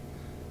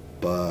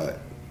 but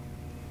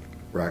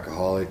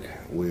Rackaholic,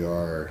 we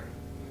are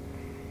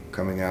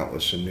coming out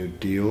with some new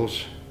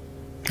deals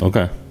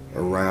Okay.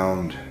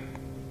 around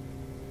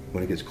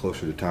when it gets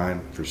closer to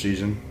time for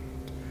season.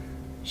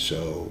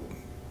 So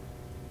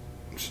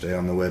stay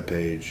on the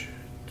webpage.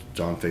 It's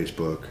on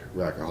Facebook,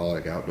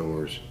 Rackaholic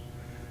Outdoors.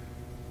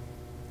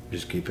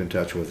 Just keep in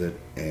touch with it,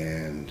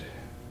 and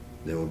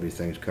there will be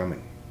things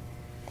coming.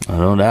 I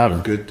don't doubt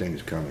it. Good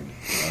things coming.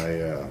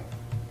 I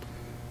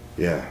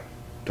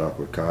talked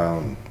with Kyle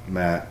and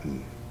Matt,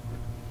 and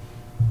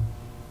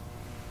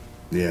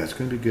yeah, it's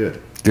going to be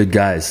good. Good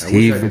guys. I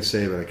wish I could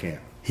say, but I can't.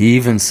 He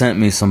even sent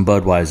me some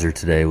Budweiser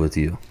today with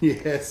you.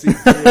 Yes, he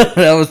did.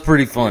 That was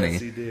pretty funny.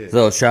 Yes, he did.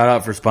 So shout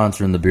out for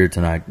sponsoring the beer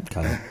tonight,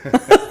 Kyle.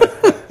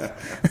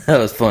 That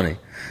was funny.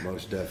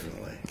 Most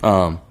definitely.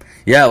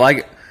 Yeah,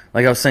 like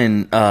I was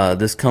saying,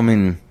 this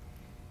coming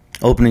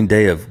opening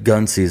day of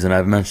gun season,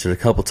 I've mentioned it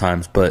a couple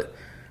times, but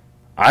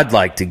I'd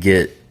like to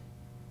get,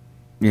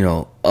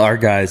 our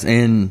guys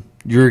and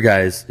your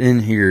guys in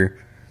here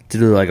to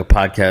do like a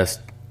podcast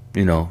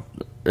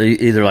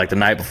either like the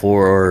night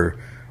before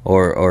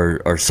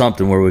or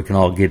something where we can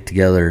all get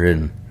together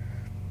and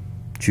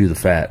chew the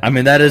fat. I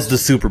mean, that is the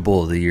Super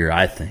Bowl of the year,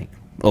 I think.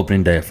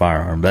 Opening day of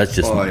firearm. That's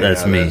just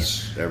that's me.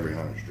 That's every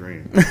hunter's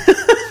dream.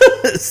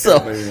 So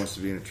everybody wants to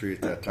be in a tree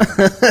at that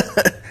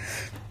time.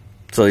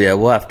 So yeah,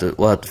 we'll have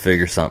to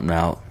figure something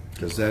out.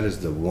 Because that is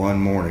the one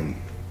morning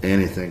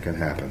anything can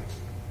happen.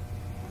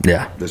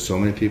 Yeah. There's so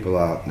many people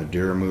out and the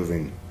deer are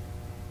moving.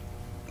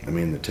 I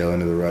mean, the tail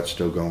end of the rut's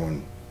still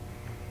going.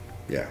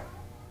 Yeah.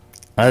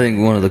 I think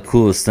one of the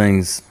coolest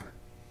things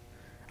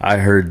I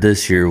heard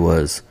this year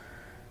was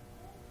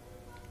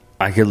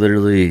I could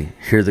literally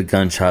hear the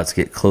gunshots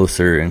get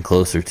closer and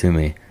closer to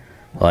me.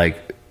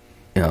 Like,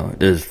 it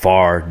was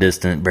far,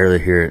 distant, barely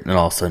hear it, and then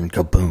all of a sudden,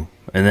 kaboom.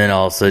 And then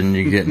all of a sudden,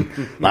 you're getting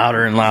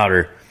louder and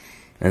louder.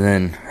 And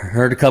then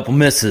heard a couple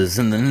misses,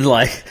 and then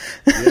like...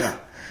 Yeah.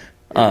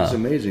 It's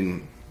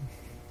amazing.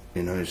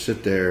 You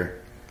sit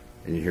there,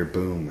 and you hear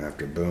boom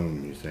after boom,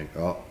 and you think,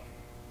 oh,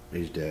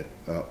 he's dead.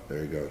 Oh,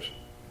 there he goes.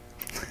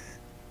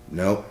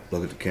 Nope.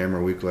 Look at the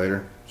camera a week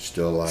later,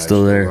 still alive,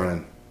 still there.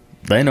 Running.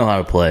 They know how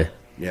to play.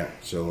 Yeah,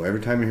 so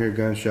every time you hear a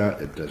gunshot,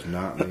 it does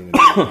not mean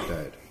it's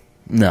dead.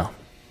 No.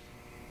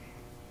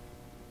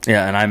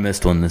 Yeah, and I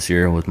missed one this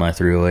year with my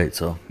 308,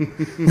 so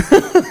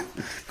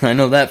I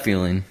know that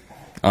feeling.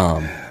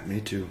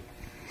 Me too.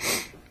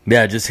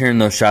 Yeah, just hearing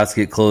those shots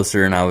get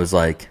closer, and I was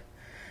like,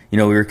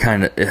 we were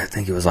kind of, I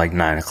think it was like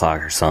 9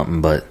 o'clock or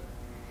something, but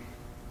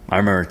I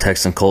remember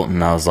texting Colton,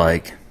 and I was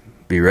like,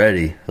 be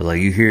ready. I was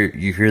like, you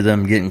hear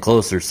them getting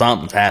closer,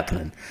 something's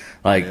happening.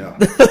 Like,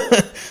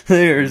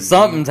 there's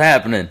something's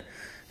happening.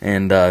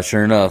 And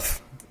sure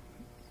enough,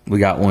 we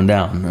got one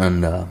down,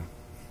 and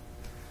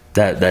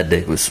that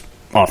day was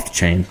off the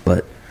chain.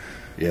 But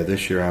yeah,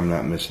 this year I'm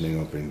not missing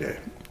opening day.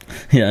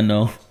 Yeah,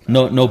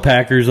 no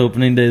Packers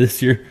opening day this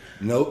year.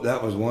 Nope,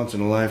 that was once in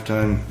a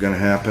lifetime gonna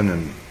happen,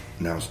 and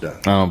now it's done.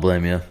 I don't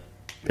blame you.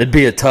 It'd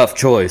be a tough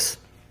choice.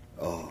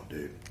 Oh,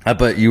 dude, I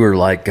bet you were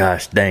like,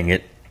 gosh, dang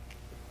it.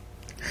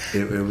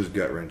 It was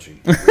gut wrenching.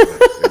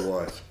 It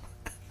was.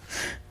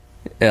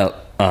 Yeah.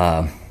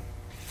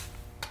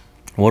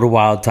 What a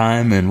wild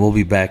time, and we'll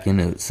be back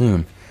into it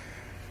soon.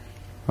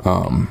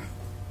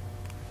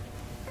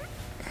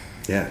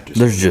 Yeah.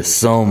 There's just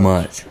so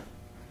much.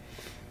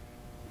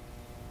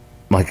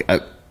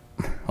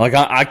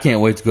 I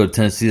can't wait to go to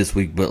Tennessee this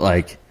week, but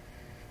like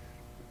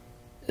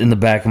in the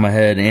back of my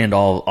head and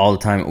all the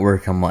time at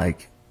work, I'm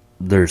like,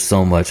 there's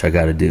so much I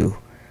got to do.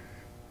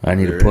 I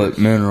need to put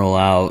mineral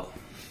out.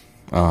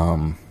 I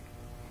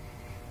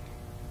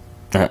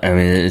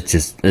mean,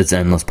 it's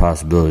endless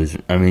possibilities.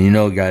 I mean,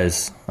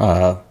 guys,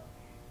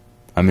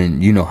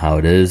 you know how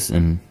it is,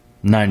 and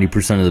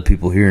 90% of the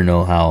people here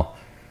know how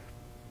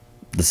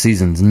the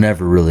season's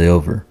never really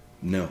over.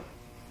 No.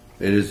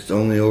 It is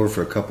only over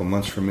for a couple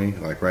months for me.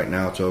 Like right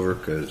now it's over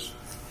because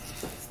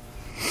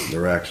the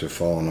racks have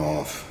fallen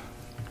off.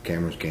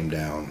 Cameras came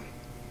down.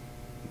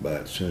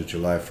 But as soon as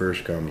July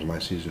 1st comes, my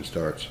season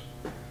starts.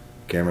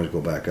 Cameras go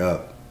back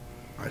up.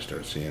 I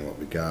start seeing what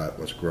we got,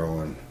 what's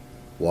growing.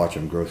 Watch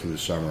them grow through the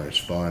summer. It's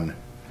fun.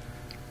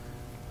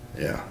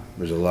 Yeah,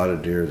 there's a lot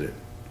of deer that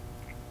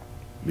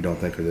you don't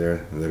think are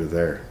there. They're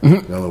there.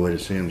 Mm-hmm. The only way to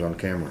see them is on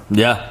camera.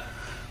 Yeah.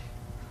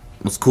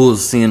 What's cool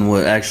is seeing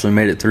what actually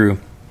made it through.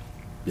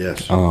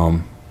 Yes.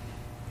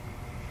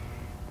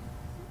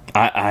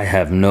 I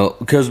have no,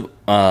 because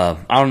I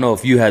don't know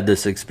if you had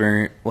this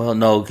experience. Well,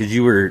 no, because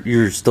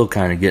you're still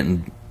kind of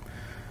getting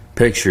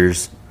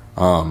pictures.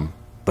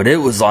 But it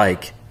was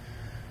like,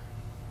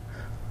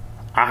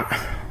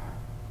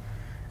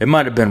 it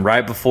might have been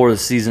right before the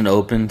season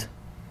opened,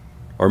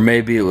 or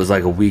maybe it was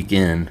like a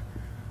weekend.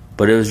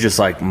 But it was just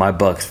like my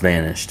bucks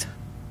vanished.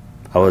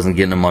 I wasn't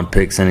getting them on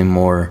pics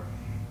anymore.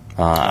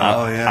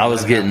 I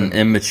was getting happened.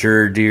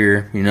 Immature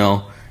deer,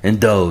 and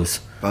does.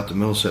 About the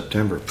middle of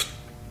September,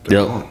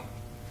 they're gone.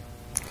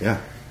 Yeah.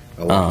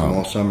 I watched them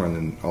all summer, and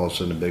then all of a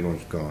sudden the big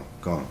one's gone.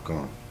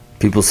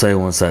 People say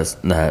once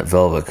that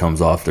velvet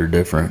comes off, they're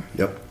different.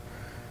 Yep.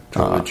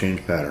 Totally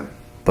changed pattern.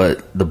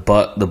 But the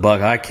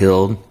buck I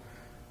killed,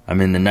 I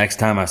mean, the next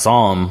time I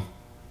saw him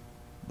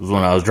was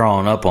when I was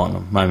drawing up on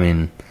him. I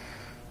mean...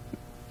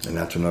 And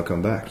that's when they'll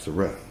come back. It's a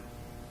rut.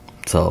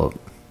 So,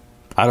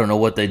 I don't know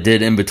what they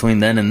did in between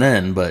then and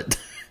then, but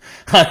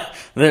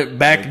they're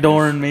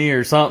backdooring me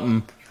or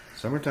something.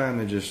 Summertime,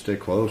 they just stay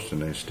close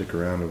and they stick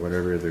around to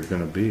whatever they're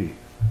going to be.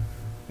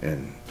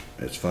 And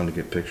it's fun to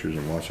get pictures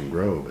and watch them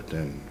grow, but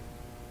then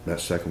that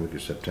second week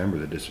of September,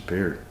 they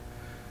disappeared.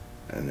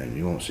 And then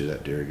you won't see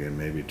that deer again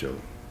maybe till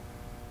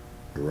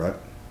the rut.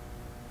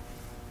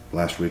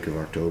 Last week of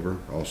October,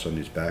 all of a sudden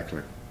he's back,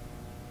 like,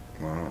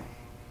 wow.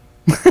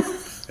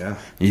 Yeah.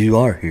 You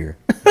are here.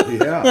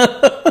 Yeah.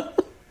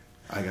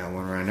 I got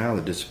one right now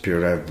that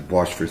disappeared. I've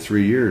watched for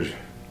 3 years.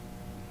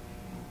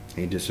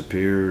 He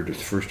disappeared the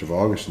 1st of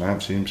August, and I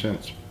haven't seen him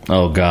since.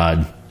 Oh,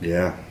 God.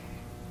 Yeah.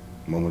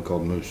 One we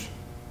called Moose.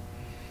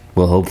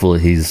 Well, hopefully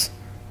he's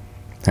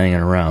hanging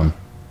around.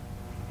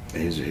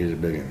 He's a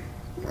big one.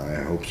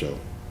 I hope so.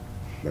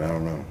 But I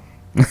don't know.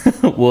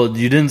 Well,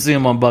 you didn't see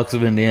him on Bucks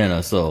of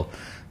Indiana, so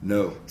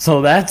No,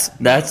 that's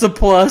a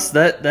plus.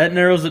 That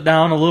narrows it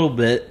down a little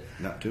bit.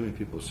 not too many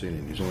people have seen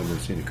him. He's only been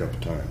seen a couple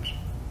times,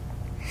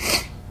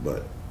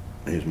 but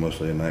he's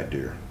mostly a night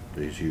deer.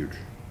 But he's huge.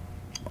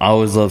 I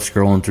always love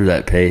scrolling through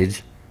that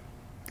page,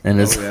 and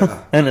it's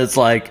yeah. and it's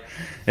like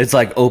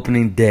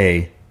opening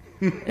day,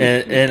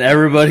 and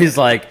everybody's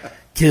like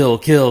kill,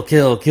 kill,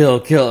 kill, kill,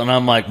 kill, and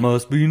I'm like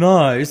must be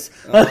nice.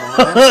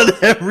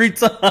 every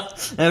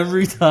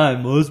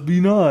time must be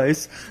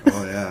nice.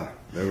 Oh yeah,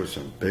 there were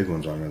some big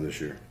ones on there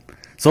this year.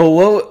 So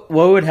what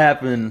would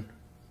happen?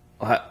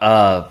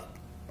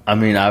 I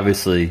mean,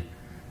 obviously,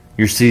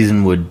 your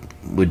season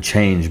would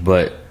change,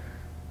 but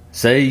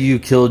say you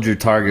killed your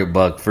target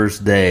buck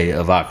first day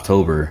of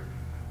October.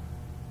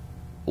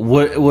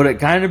 Would it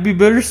kind of be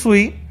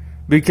bittersweet?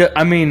 Because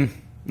I mean,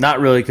 not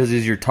really, because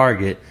he's your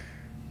target,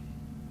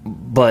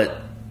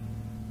 but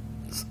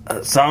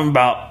something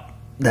about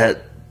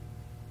that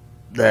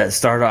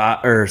start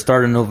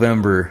of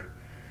November.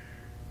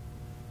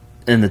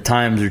 And the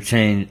times are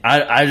changed.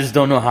 I just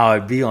don't know how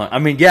I'd be on. I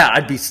mean, yeah,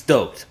 I'd be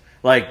stoked.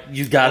 Like,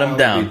 you got him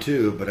down. Me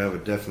too, but I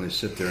would definitely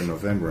sit there in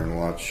November and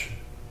watch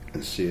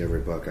and see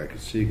every buck I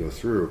could see go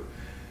through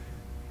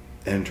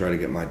and try to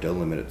get my doe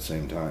limit at the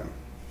same time.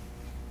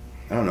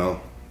 I don't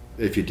know.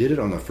 If you did it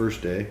on the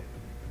first day,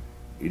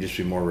 you'd just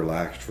be more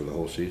relaxed for the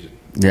whole season.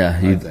 Yeah.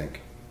 I think.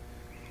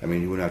 I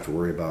mean, you wouldn't have to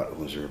worry about,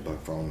 was there a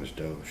buck following this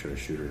doe? Should I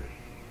shoot her?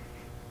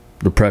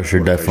 The pressure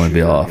would definitely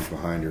be off. He's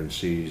behind her and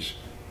sees.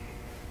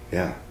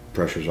 Yeah.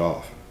 Pressure's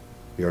off.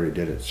 You already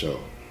did it, so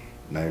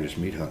now you're just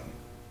meat hunting.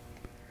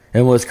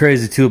 And what's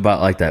crazy too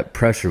about like that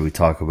pressure we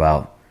talk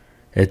about,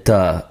 it's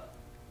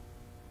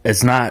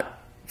not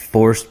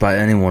forced by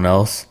anyone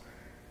else,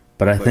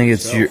 but I think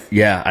yourself.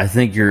 I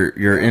think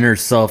your inner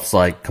self's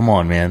like, come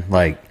on, man,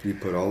 like you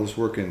put all this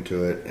work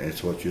into it, and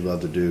it's what you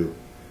love to do,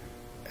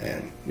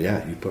 and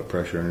yeah, you put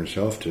pressure on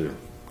yourself to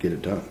get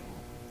it done.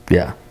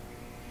 Yeah,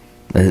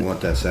 You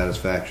want that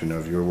satisfaction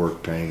of your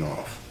work paying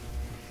off.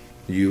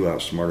 You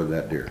outsmarted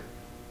that deer.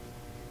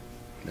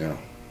 Yeah.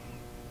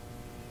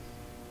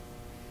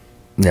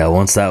 Yeah,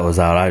 once that was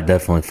out, I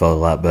definitely felt a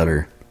lot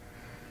better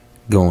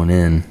going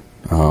in.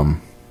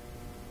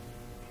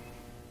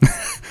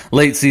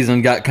 Late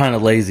season got kind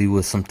of lazy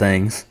with some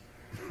things.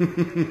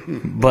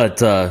 But,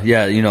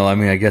 yeah, you know, I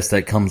mean, I guess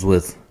that comes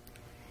with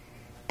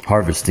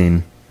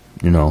harvesting,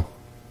 you know.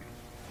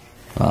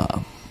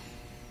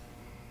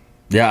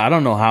 Yeah, I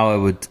don't know how I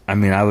would,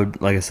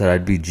 like I said,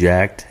 I'd be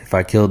jacked if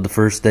I killed the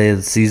first day of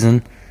the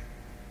season.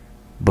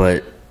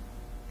 But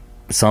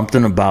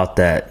something about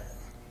that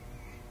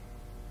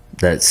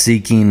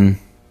seeking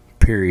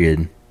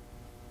period.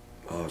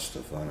 Oh, it's the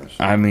funnest.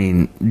 I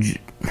mean,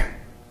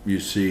 you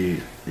see,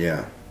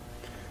 yeah.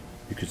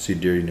 You could see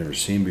deer you've never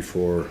seen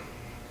before.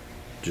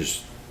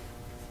 Just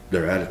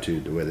their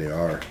attitude, the way they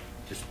are,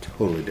 is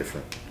totally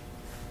different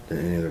than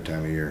any other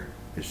time of year.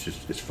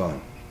 It's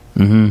fun.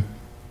 Mm-hmm.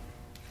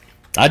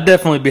 I'd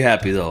definitely be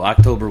happy though.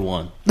 October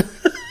 1.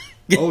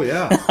 Oh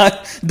yeah.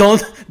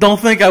 Don't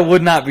think I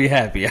would not be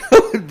happy. I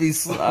would be.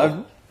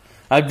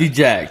 I'd be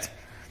jacked.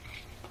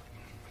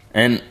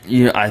 And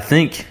you know, I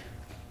think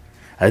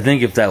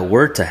if that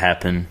were to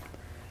happen,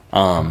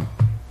 that'd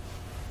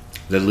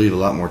leave a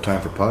lot more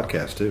time for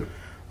podcasts too.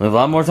 Leave a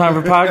lot more time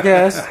for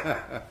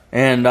podcasts,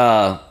 and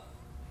I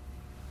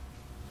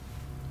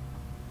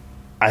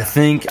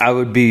think I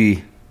would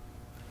be.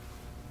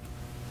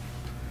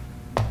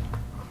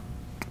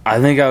 I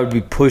think I would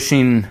be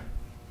pushing.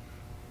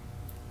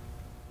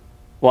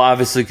 Well,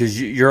 obviously, because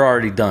you're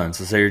already done.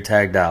 So, say you're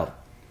tagged out.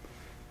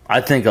 I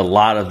think a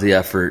lot of the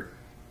effort,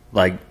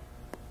 like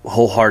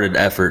wholehearted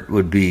effort,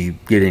 would be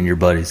getting your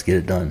buddies get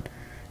it done.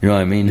 You know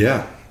what I mean?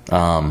 Yeah.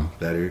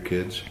 That or your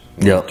kids.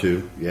 Yep.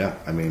 Two. Yeah.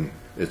 I mean,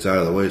 it's out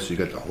of the way, so you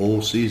got the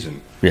whole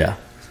season. Yeah.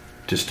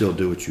 To still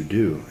do what you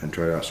do and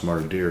try to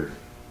outsmart a deer,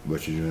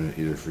 but you're doing it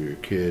either for your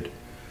kid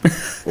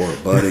or a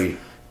buddy.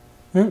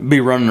 Be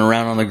running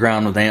around on the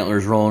ground with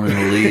antlers rolling in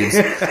the leaves.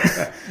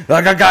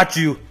 Like, I got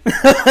you.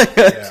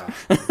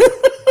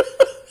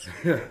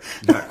 Yeah.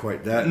 Not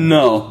quite that.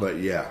 No. But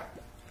yeah.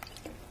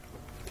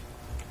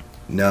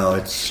 No,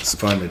 it's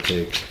fun to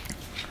take.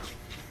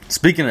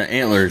 Speaking of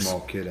antlers. A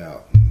small kid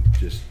out and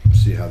just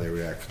see how they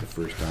react for the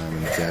first time.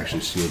 And if they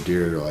actually see a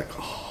deer, they're like,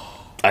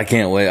 oh. I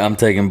can't wait. I'm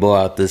taking Bo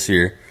out this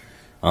year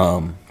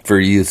for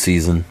youth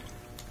season.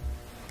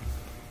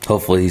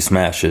 Hopefully he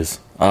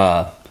smashes.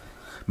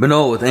 But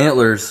no, with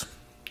antlers,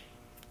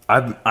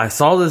 I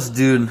saw this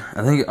dude.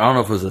 I don't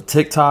know if it was a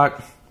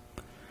TikTok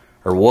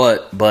or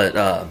what,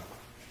 but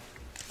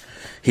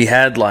he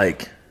had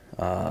like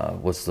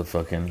what's the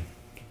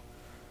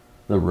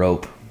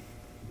rope,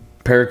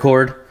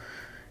 paracord,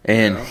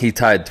 and he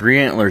tied 3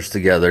 antlers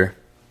together,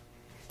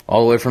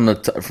 all the way from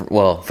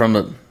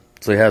the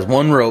so he has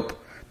one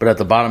rope, but at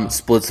the bottom it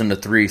splits into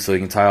 3, so he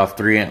can tie off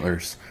 3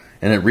 antlers,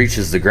 and it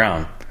reaches the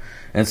ground.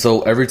 And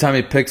so every time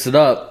he picks it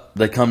up,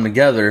 they come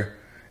together.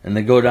 And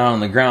they go down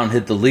on the ground,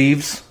 hit the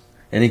leaves,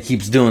 and he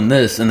keeps doing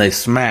this, and they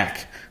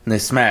smack,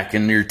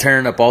 and you're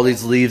tearing up all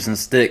these leaves and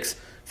sticks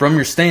from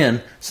your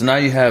stand. So now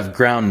you have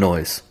ground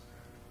noise.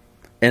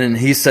 And then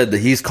he said that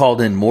he's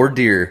called in more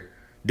deer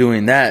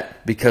doing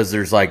that because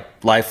there's like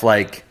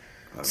lifelike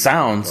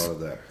sounds.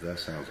 That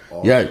sounds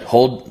awesome. Yeah,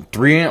 hold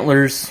 3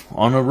 antlers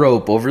on a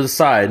rope over the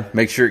side,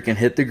 make sure it can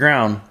hit the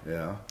ground.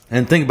 Yeah.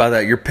 And think about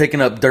that. You're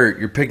picking up dirt,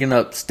 you're picking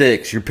up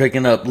sticks, you're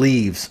picking up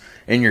leaves,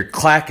 and you're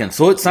clacking.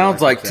 So it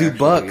sounds like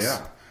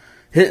 $2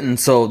 hitting.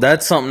 So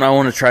that's something I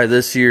want to try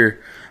this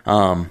year.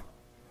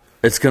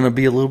 It's going to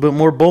be a little bit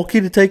more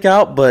bulky to take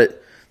out,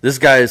 but this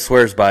guy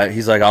swears by it.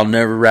 He's like, I'll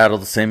never rattle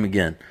the same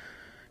again.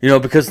 You know,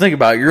 because think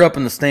about it. You're up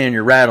in the stand,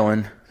 you're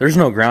rattling. There's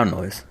no ground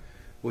noise.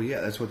 Well, yeah,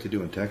 that's what they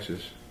do in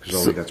Texas because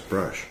all they got's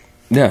brush.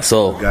 Yeah,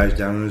 so. The guy's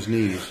down on his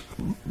knees,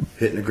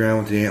 hitting the ground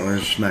with the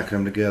antlers, smacking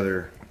them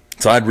together.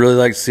 So I'd really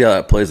like to see how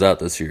that plays out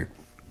this year.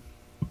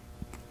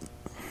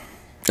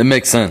 It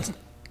makes sense.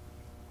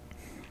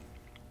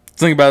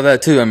 Think about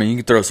that, too. I mean, you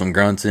can throw some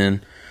grunts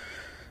in.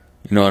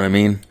 You know what I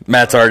mean?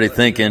 Matt's already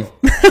thinking.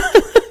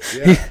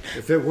 Yeah,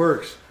 if it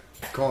works,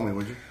 call me,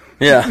 would you?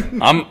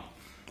 Yeah,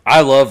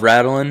 I love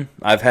rattling.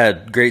 I've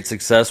had great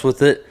success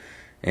with it,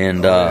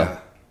 and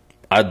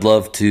I'd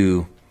love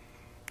to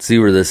see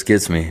where this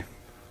gets me.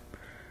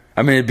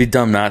 I mean, it'd be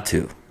dumb not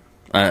to.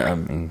 I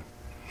mean,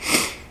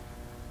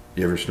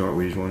 you ever snort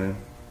wheeze one in?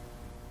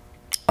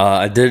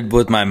 I did it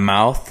with my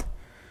mouth.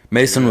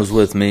 Mason was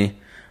with me.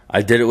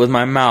 I did it with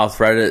my mouth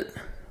right at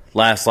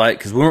last light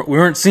because we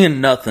weren't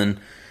seeing nothing,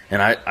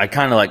 and I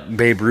kind of like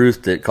Babe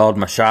Ruth that called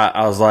my shot.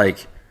 I was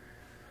like,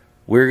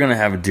 we're gonna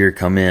have a deer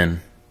come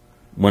in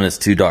when it's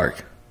too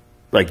dark,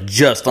 like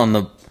just on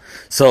the.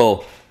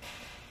 So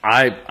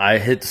I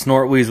hit the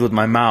snort wheeze with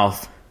my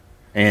mouth,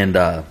 and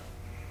all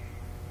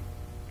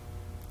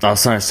of a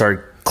sudden I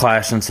started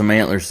clashing some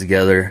antlers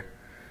together,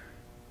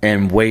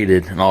 and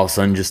waited, and all of a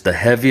sudden just the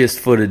heaviest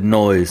footed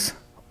noise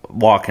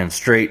walking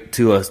straight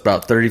to us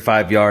about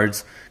 35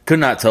 yards. Could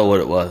not tell what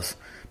it was,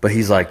 but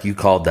he's like, you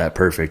called that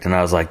perfect. And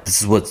I was like,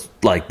 this is what's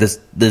like, this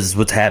is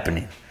what's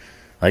happening.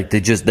 Like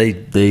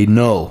they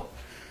know.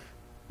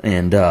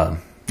 And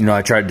you know,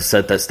 I tried to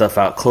set that stuff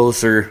out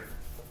closer,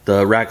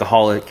 the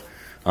Rackaholic,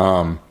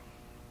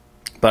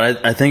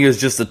 but I think it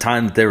was just the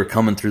time that they were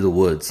coming through the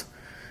woods.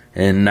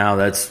 And now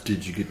that's.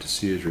 Did you get to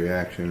see his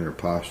reaction or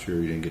posture?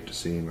 You didn't get to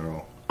see him at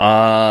all.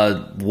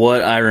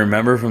 What I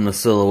remember from the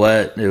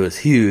silhouette, it was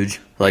huge.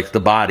 Like the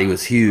body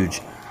was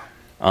huge.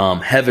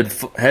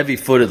 Heavy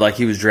footed, like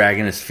he was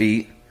dragging his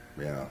feet.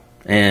 Yeah.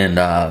 And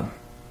I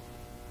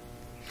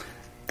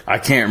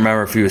can't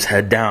remember if he was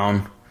head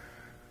down.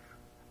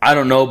 I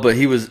don't know, but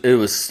it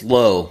was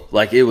slow.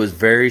 Like it was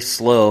very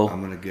slow.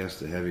 I'm gonna guess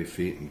the heavy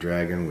feet and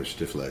dragging was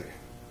stiff leg.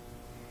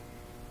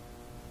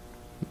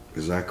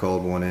 Because I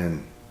called one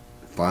in,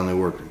 finally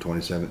worked in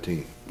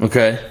 2017.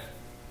 Okay.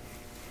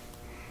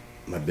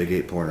 My big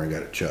 8-pointer I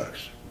got at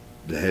Chuck's,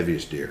 the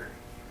heaviest deer.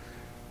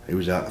 He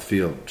was out in the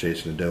field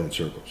chasing a doe in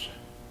circles.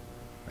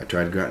 I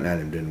tried grunting at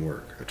him, didn't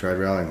work. I tried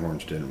rallying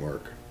horns, didn't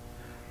work.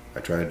 I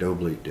tried doe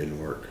bleat, didn't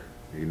work.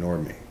 He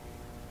ignored me.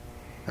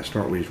 I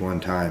snort wheezed one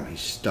time, he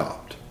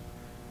stopped,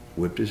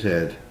 whipped his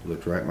head,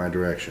 looked right my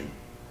direction,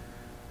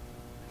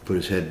 put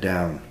his head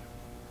down,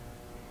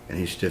 and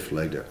he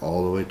stiff-legged it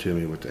all the way to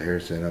me with the hair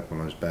standing up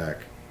on his back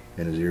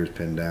and his ears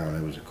pinned down.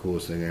 It was the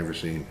coolest thing I ever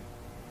seen.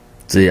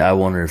 See, I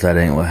wonder if that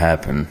ain't what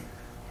happened.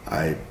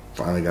 I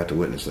finally got to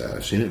witness that.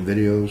 I've seen it in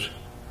videos.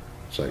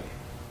 It's like,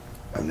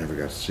 I've never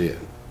got to see it.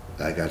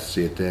 I got to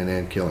see it then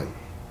and kill him.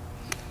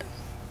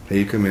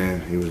 He come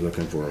in, he was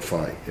looking for a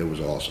fight. It was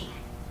awesome.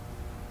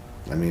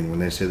 I mean, when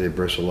they say they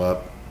bristle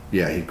up,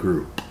 yeah, he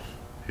grew.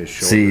 His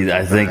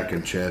shoulders, back,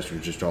 and chest were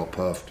just all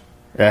puffed.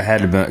 That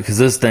had to be, because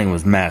this thing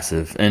was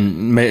massive,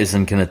 and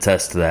Mason can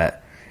attest to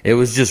that. It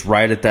was just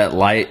right at that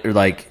light, or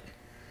like,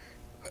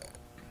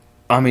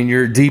 I mean,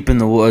 you're deep in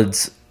the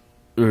woods.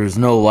 There's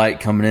no light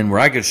coming in where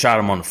I could have shot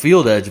him on the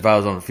field edge if I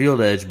was on the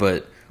field edge,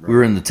 but we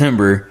were in the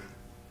timber,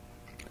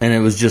 and it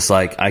was just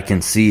like I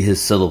can see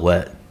his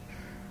silhouette.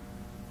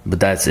 But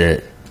that's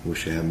it.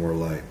 Wish I had more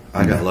light.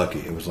 I got lucky.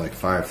 It was like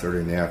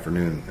 5:30 in the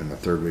afternoon in the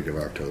third week of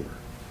October.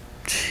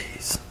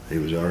 Jeez. He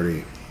was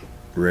already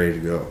ready to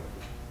go.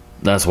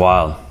 That's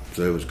wild.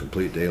 So it was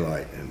complete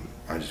daylight, and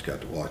I just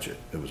got to watch it.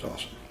 It was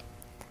awesome.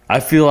 I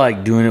feel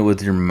like doing it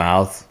with your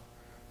mouth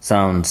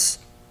sounds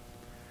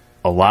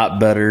a lot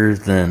better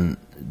than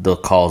the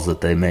calls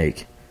that they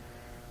make.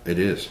 It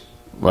is.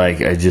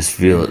 Like, I just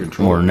feel it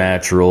more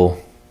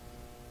natural.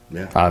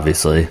 Yeah.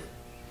 Obviously.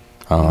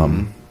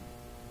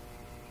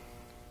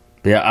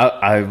 Yeah,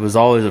 I was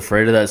always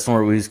afraid of that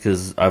snort wheeze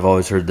because I've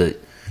always heard that,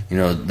 you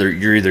know,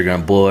 you're either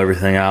going to blow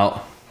everything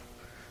out.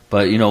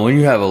 But, you know, when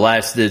you have a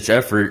last-ditch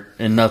effort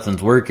and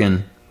nothing's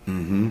working, I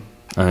mean,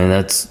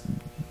 that's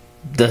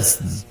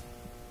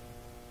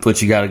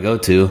what you got to go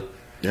to.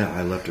 Yeah,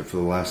 I left it for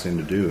the last thing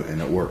to do,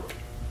 and it worked.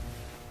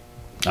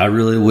 I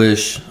really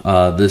wish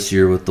this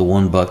year with the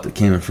one buck that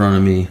came in front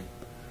of me,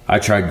 I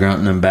tried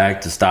grunting him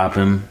back to stop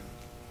him.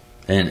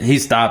 And he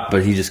stopped,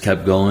 but he just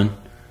kept going.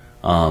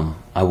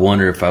 I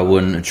wonder if I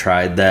wouldn't have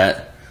tried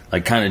that.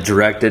 Like, kind of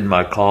directed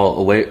my call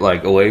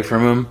away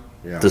from him,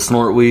 the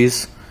snort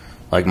wheeze.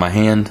 like my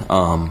hand.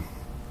 I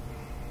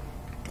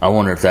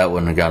wonder if that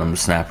wouldn't have got him to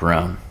snap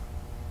around.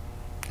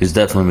 He's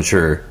definitely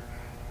mature.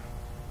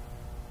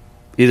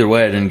 Either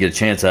way, I didn't get a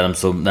chance at him,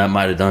 so that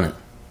might have done it.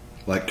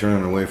 Like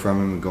turning away from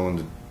him and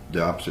going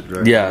the opposite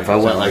direction? Yeah, if I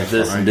went like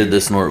this and did the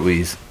snort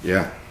wheeze.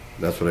 Yeah,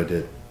 that's what I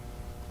did.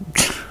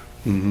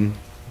 Mm-hmm.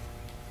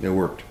 It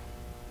worked.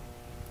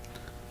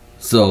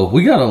 So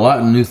we got a lot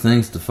of new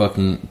things to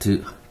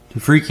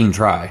freaking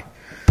try.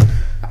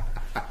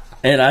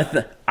 And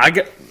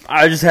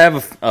I just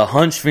have a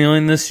hunch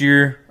feeling this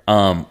year.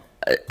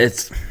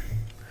 It's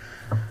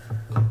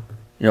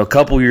a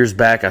couple years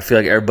back, I feel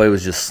like everybody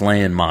was just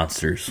slaying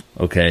monsters.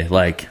 Okay,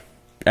 like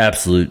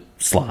absolute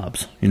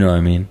slobs. You know what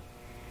I mean?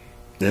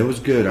 It was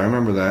good. I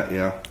remember that.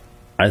 Yeah.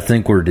 I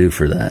think we're due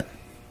for that.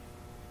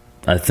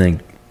 I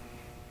think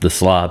the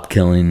slob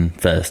killing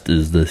fest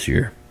is this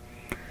year.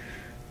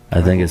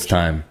 I think it's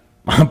time.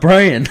 I'm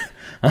praying.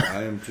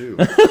 I am too.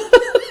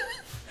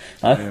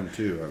 I am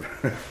too.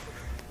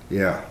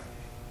 Yeah.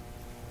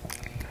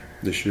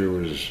 This year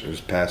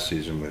this past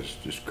season was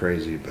just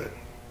crazy, but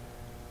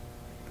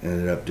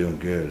ended up doing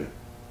good.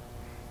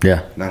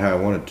 Yeah. Not how I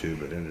wanted to,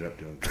 but ended up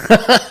doing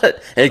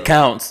good. It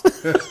counts.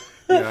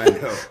 Yeah, I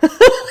know.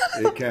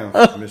 It counts,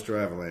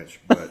 Mr. Avalanche.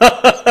 But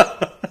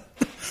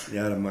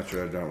yeah, I'd have much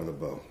rather done it with a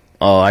bow.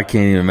 Oh, I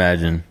can't even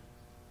imagine.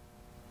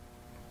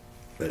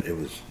 But it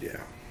was,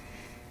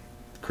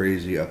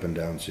 crazy up and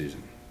down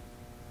season.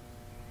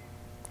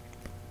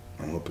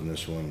 I'm hoping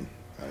this one,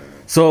 I don't know.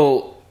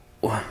 So,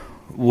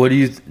 what do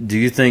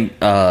you think?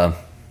 I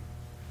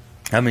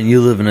mean,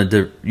 you live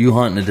you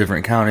hunt in a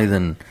different county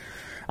than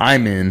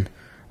I'm in.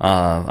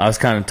 I was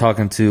kind of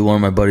talking to one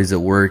of my buddies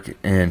at work,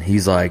 and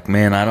he's like,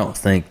 "Man, I don't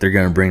think they're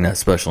going to bring that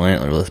special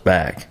antlerless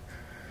back."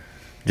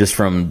 Just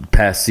from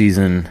past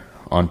season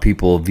on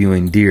people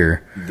viewing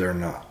deer. They're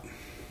not.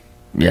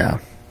 Yeah.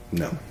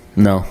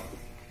 No.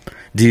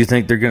 Do you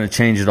think they're going to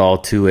change it all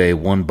to a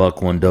 1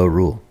 buck, 1 doe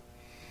rule?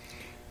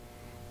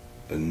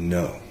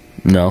 No.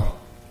 No?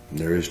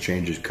 There is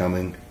changes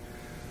coming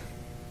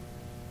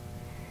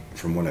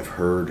from what I've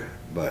heard,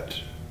 but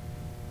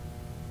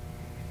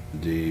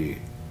the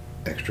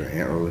extra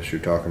antlerless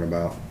you're talking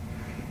about,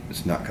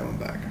 it's not coming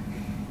back.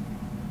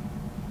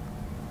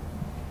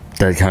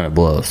 That kind of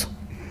blows.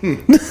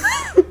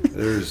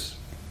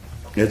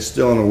 It's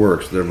still in the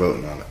works. They're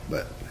voting on it,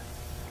 but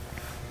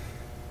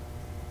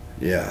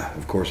yeah,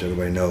 of course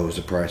everybody knows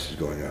the price is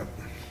going up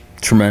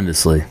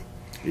tremendously.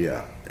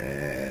 Yeah,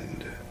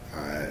 and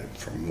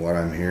from what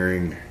I'm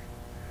hearing,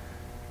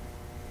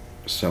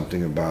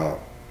 something about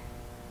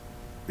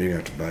you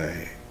have to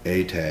buy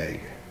a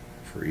tag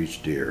for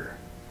each deer,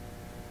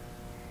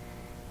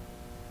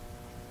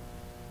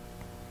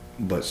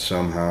 but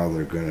somehow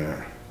they're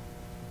gonna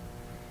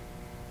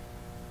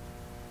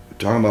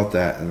talking about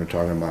that, and they're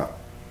talking about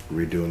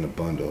redoing the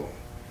bundle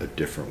a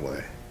different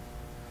way.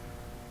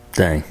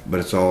 Dang. But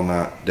it's all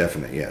not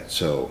definite yet,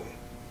 so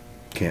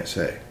can't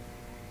say.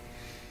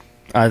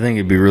 I think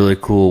it'd be really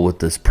cool with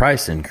this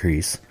price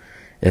increase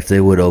if they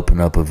would open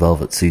up a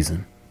velvet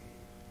season.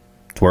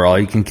 It's where all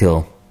you can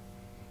kill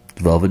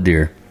is velvet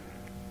deer.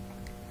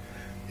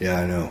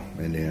 Yeah, I know.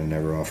 Indiana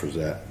never offers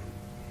that.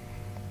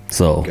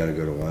 So you gotta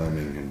go to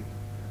Wyoming and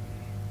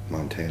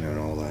Montana and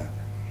all that.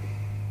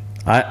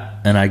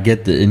 I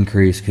get the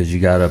increase because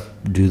you gotta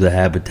do the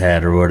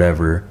habitat or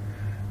whatever,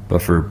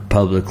 but for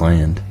public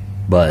land.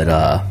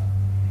 But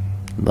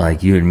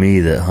like you and me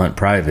that hunt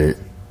private,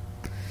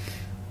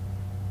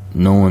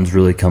 no one's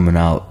really coming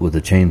out with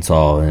a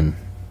chainsaw and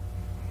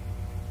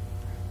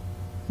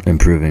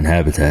improving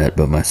habitat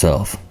but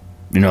myself.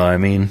 You know what I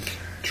mean?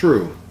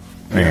 True.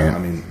 Man. Yeah, I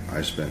mean,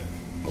 I spent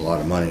a lot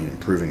of money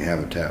improving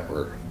habitat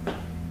where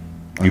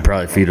you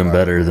probably feed them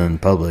better than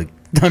public.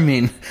 I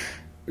mean,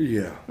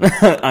 yeah.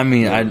 I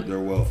mean, they're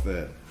well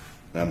fed.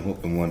 I'm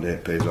hoping one day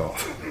it pays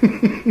off.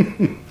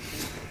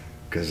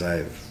 Because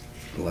the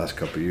last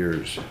couple of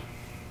years,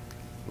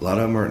 a lot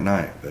of them are at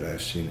night, but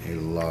I've seen a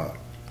lot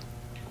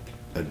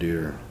of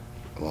deer,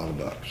 a lot of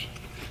bucks.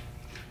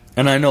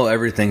 And I know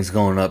everything's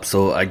going up,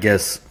 so I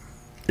guess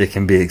it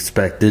can be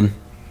expected.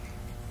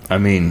 I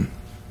mean,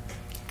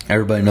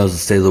 everybody knows the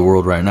state of the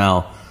world right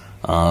now.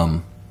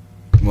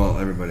 Well,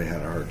 everybody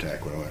had a heart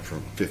attack when I went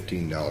from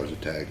 $15 a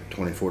tag to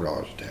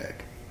 $24 a tag.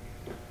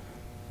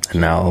 So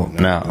now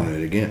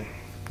doing it again.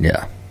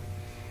 Yeah.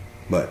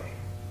 But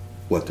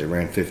what, they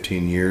ran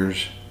 15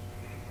 years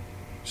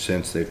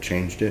since they've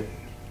changed it,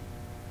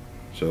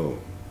 so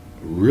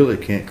really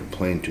can't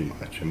complain too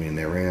much. I mean,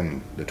 they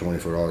ran the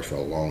 $24 for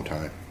a long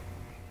time.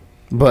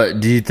 But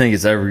do you think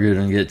it's ever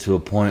going to get to a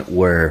point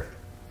where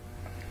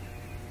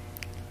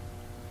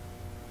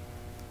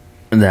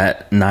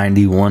that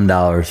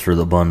 $91 for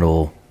the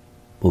bundle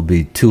will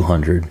be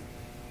 $200?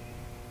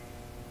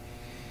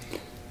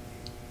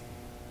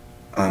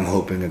 I'm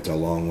hoping it's a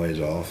long ways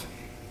off.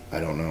 I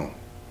don't know.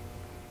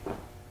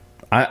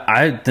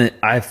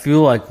 I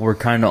feel like we're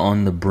kind of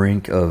on the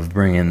brink of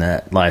bringing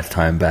that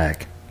lifetime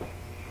back.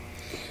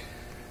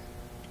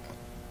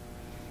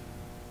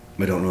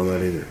 I don't know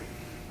that either.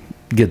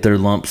 get their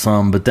lump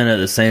sum, but then at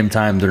the same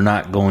time, they're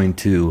not going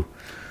to.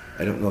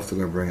 I don't know if they're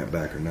going to bring it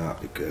back or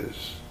not,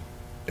 because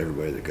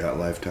everybody that got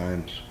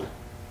lifetimes,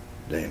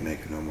 they ain't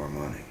making no more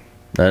money.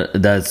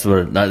 That's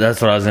what I was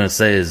going to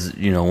say is,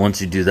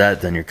 once you do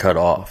that, then you're cut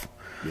off.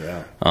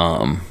 Yeah.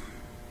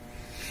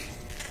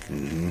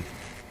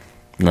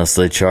 Unless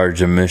they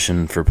charge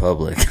admission for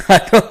public. I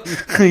don't,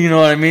 you know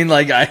what I mean?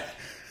 Like,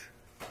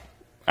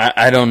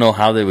 I don't know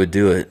how they would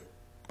do it.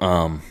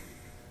 I'm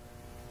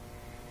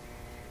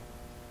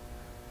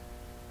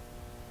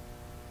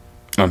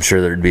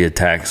sure there'd be a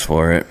tax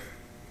for it.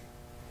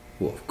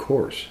 Well, of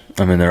course.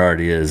 I mean, there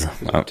already is.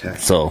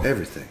 So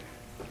everything.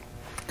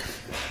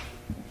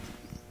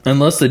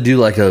 Unless they do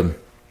like a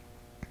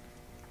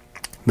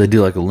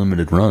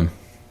limited run.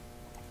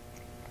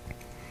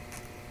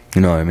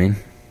 You know what I mean?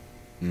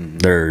 Mm-hmm.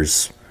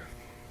 There's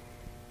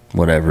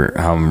whatever,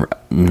 how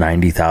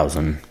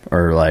 90,000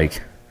 or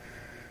like,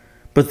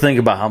 but think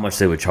about how much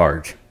they would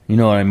charge. You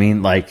know what I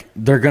mean? Like,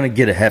 they're going to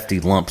get a hefty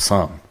lump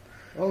sum.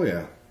 Oh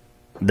yeah.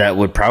 That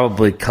would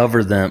probably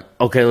cover them.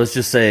 Okay, let's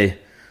just say,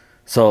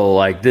 so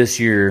like this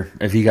year,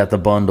 if you got the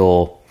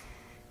bundle,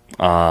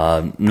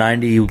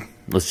 90,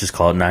 let's just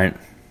call it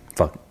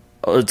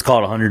let's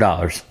call it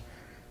 $100.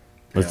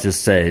 Let's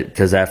just say,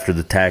 because after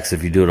the tax,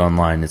 if you do it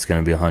online, it's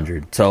going to be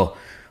 $100. So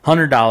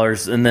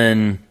 $100, and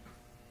then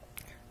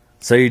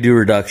say you do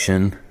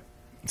reduction,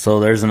 so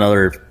there's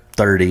another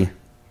 $30,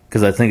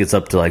 because I think it's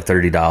up to like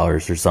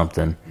 $30 or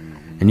something,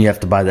 and you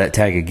have to buy that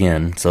tag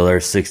again. So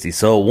there's $60.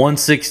 So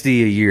 $160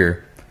 a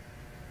year,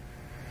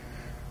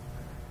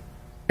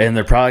 and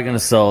they're probably going to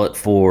sell it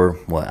for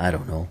what? I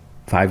don't know,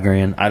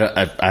 $5,000.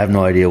 I have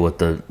no idea what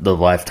the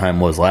lifetime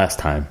was last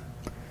time.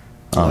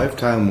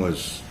 Lifetime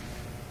was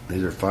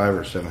either $500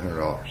 or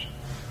 $700.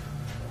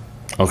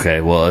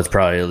 Okay, well, it's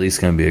probably at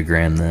least going to be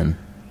 $1,000 then.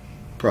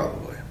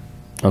 Probably.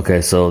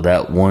 Okay, so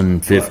that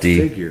 $150. Well,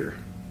 figure,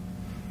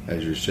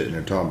 as you're sitting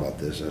there talking about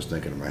this, I was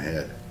thinking in my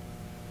head,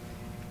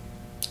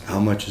 how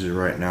much is it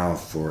right now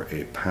for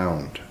a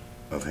pound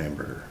of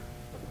hamburger?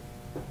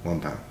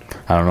 1 pound.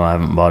 I don't know. I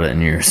haven't bought it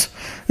in years.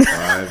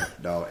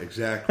 $5.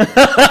 Exactly.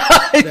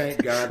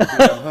 Thank God to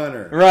be a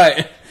hunter.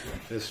 Right.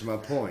 This is my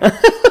point.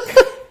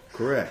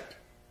 Correct.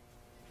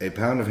 A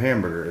pound of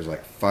hamburger is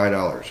like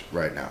 $5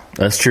 right now.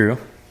 That's true.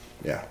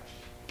 Yeah.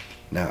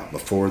 Now,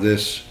 before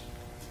this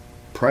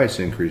price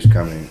increase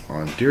coming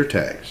on deer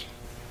tags,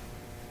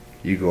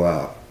 you go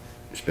out,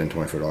 you spend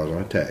 $24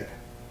 on a tag.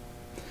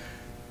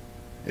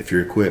 If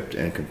you're equipped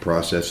and can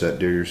process that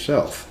deer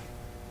yourself,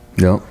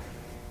 yep.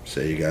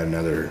 Say you got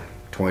another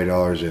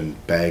 $20 in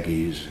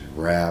baggies,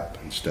 wrap,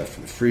 and stuff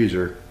in the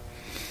freezer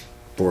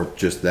for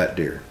just that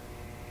deer.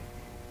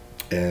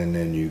 And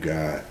then you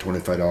got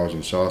 $25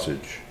 in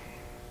sausage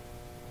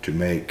to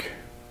make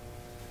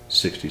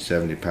 60,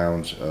 70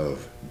 pounds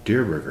of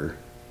deer burger.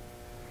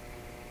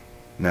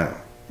 Now,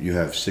 you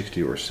have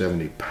 60 or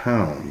 70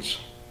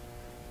 pounds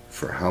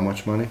for how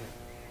much money?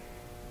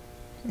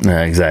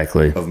 Yeah,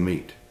 exactly. Of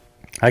meat.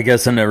 I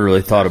guess I never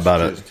really thought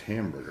about it. Just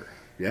hamburger.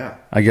 Yeah.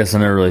 I guess I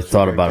never really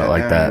thought about it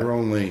like that. You're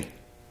only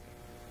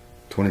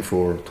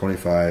 $24,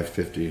 $25,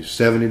 $50,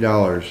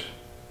 $70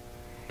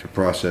 to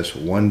process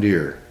one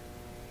deer.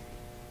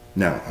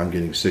 Now, I'm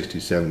getting 60,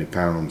 70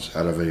 pounds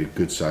out of a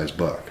good-sized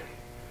buck.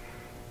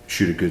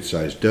 Shoot a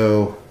good-sized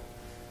doe,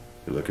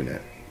 you're looking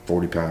at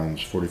 40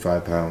 pounds,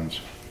 45 pounds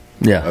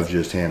of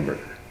just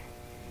hamburger.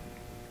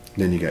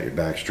 Then you got your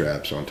back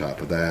straps on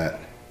top of that.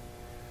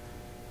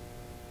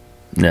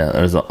 Yeah,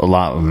 there's a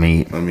lot of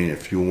meat. I mean,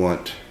 if you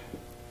want,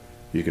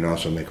 you can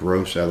also make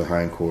roast out of the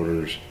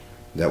hindquarters.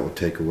 That will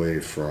take away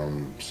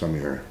from some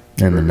of your...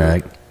 And the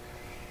neck.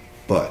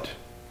 But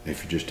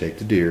if you just take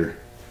the deer,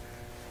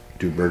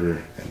 do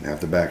burger, and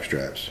have the back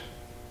straps,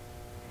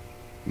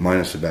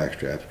 minus the back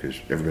straps, because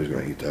everybody's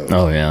going to eat those.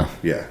 Oh, yeah.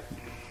 Yeah.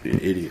 Be an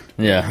idiot.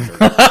 Yeah.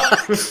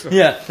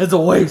 Yeah, it's a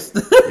waste.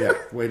 Yeah,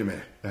 wait a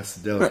minute. That's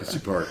the delicacy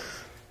part.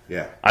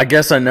 Yeah. I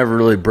guess I never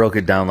really broke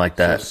it down like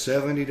that.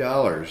 So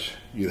 $70,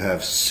 you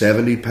have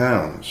 70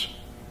 pounds.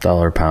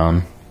 $1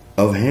 pound.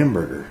 Of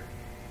hamburger.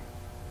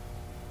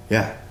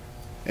 Yeah.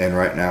 And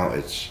right now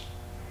it's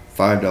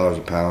 $5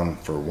 a pound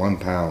for 1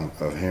 pound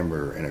of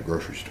hamburger in a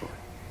grocery store.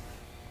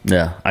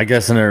 Yeah, I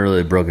guess I never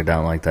really broke it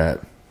down like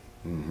that.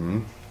 Mm-hmm.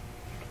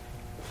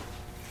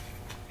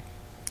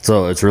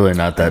 So it's really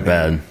not that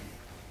bad.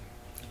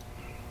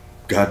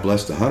 God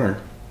bless the hunter.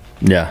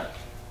 Yeah.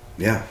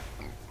 Yeah.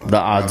 The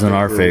odds in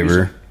our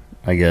favor,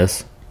 I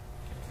guess.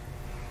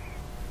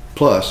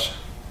 Plus,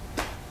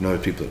 another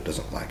people that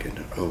doesn't like it.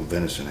 Oh,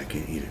 venison, I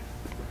can't eat it.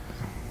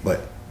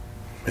 But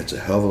it's a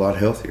hell of a lot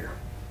healthier.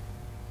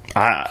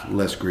 It's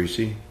less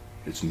greasy.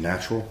 It's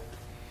natural.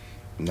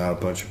 Not a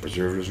bunch of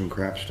preservatives and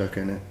crap stuck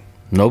in it.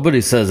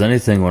 Nobody says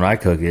anything when I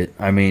cook it.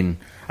 I mean,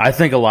 I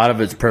think a lot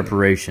of it's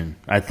preparation.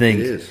 It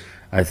is.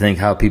 I think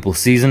how people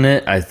season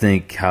it. I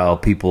think how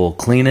people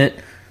clean it.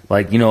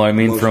 Like, you know what I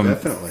mean?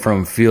 Most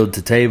from field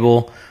to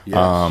table.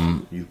 Yes.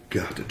 You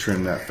got to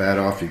trim that fat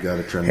off. You got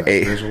to trim that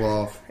drizzle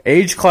off.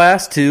 Age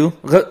class, too.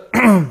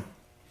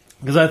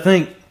 Because I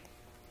think,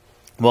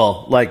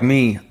 well, like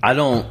me, I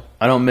don't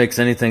mix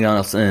anything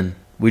else in.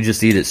 We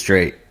just eat it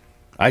straight.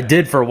 I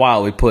did for a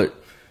while. We put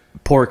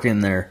pork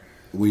in there.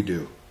 We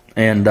do.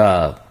 And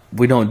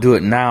we don't do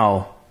it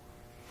now.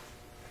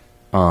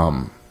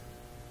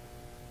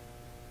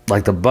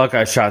 Like the buck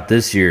I shot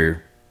this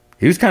year,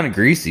 he was kind of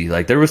greasy.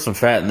 Like there was some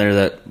fat in there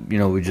that, you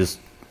know, we just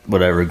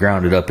whatever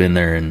ground it up in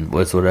there and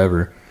what's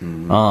whatever.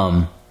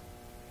 Mm-hmm.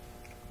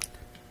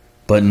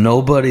 But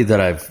nobody that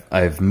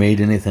I've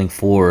made anything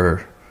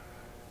for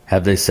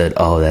have they said,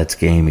 "Oh, that's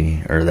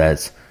gamey," or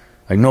that's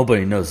like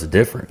nobody knows the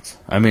difference.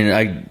 I mean,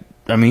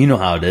 you know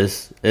how it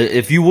is.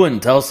 If you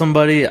wouldn't tell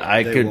somebody,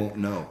 they won't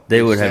know.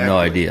 They would have no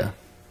idea.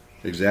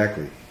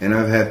 Exactly. And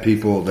I've had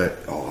people that,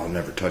 I'll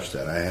never touch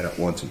that. I had it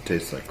once and it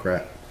tastes like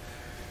crap.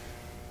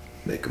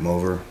 They come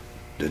over,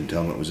 didn't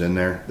tell them it was in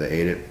there. They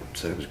ate it,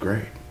 said it was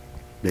great.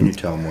 Then you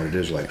tell them what it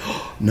is, like,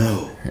 oh,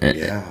 no,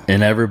 yeah.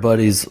 And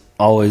everybody's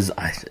always,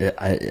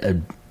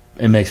 it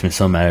makes me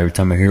so mad every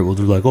time I hear it. Well,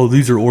 they're like, oh,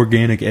 these are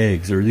organic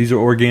eggs, or these are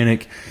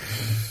organic.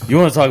 You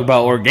want to talk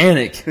about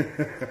organic?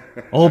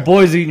 Old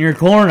boy's eating your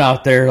corn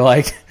out there,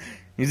 like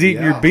he's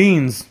eating your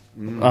beans.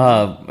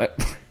 Mm-hmm.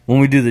 When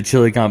we do the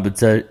chili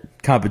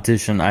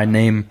competition, I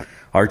name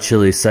our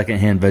chili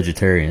Secondhand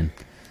Vegetarian.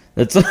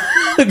 That's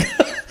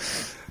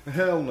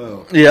hell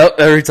no. Yep,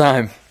 every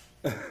time,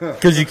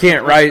 because you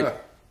can't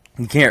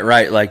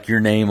write like your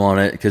name on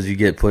it because you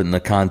get put in the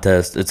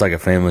contest. It's like a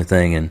family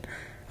thing, and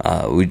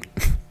we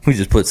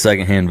just put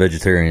Secondhand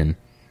Vegetarian.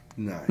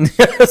 Nice.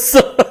 Yes.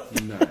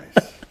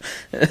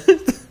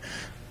 Nice.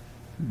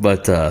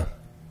 But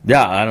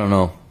yeah, I don't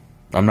know.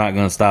 I'm not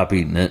gonna stop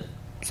eating it.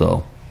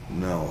 So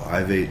no,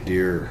 I've ate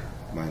deer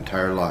my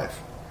entire life,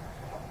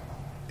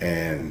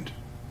 and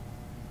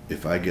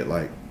if I get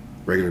like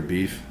regular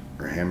beef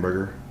or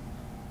hamburger,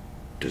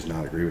 does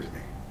not agree with me.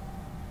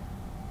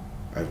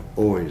 I've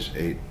always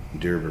ate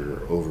deer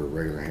burger over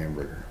regular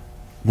hamburger.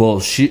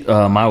 Well,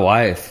 my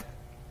wife.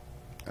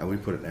 We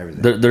put it in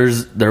everything.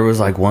 There was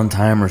like one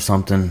time or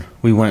something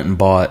we went and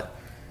bought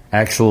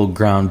actual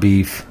ground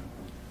beef.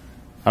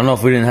 I don't know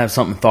if we didn't have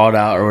something thawed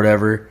out or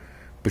whatever,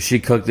 but she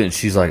cooked it and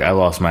she's like, I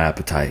lost my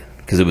appetite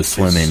because it was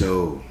swimming. It's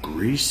so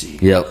greasy.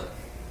 Yep.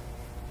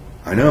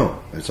 I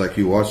know. It's like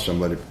you watch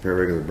somebody prepare a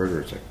regular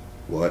burger. It's like,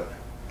 what?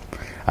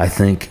 I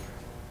think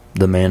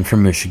the man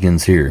from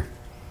Michigan's here.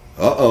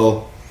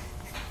 Uh-oh.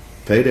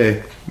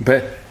 Payday.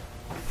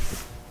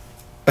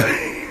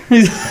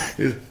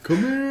 Come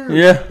here.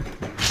 Yeah.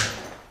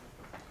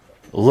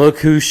 Look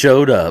who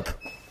showed up.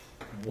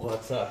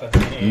 What's up?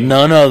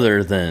 None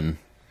other than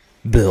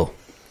Bill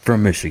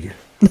from Michigan.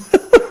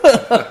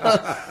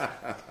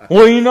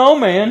 Well, you know,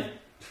 man.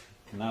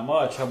 Not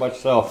much. How about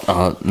yourself?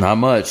 Not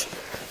much.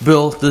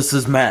 Bill, this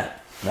is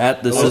Matt.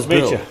 Matt, this is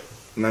Bill. You.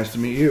 Nice to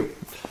meet you.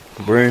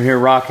 We're in here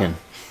rocking.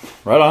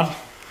 Right on.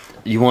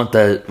 You want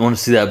to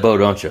see that bow,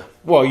 don't you?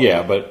 Well,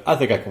 yeah, but I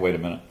think I can wait a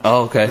minute.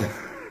 Oh, okay.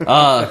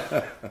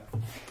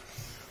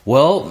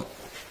 Well,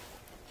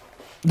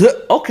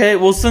 okay.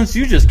 Well, since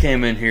you just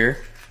came in here,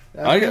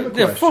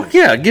 fuck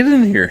yeah, get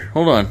in here.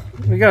 Hold on,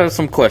 we got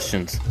some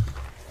questions.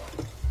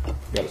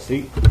 Got a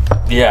seat?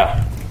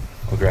 Yeah,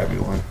 I'll grab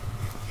you one.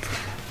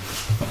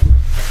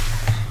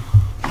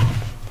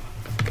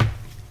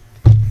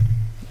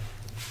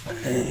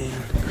 And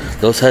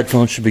those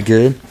headphones should be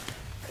good.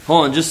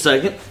 Hold on, just a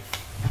second.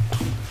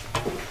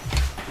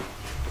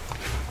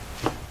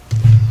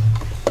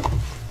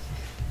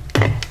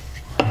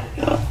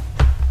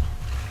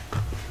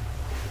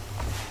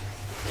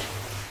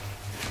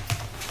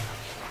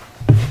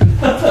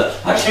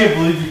 I can't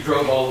believe you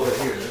drove all the way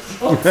here.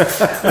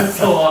 That's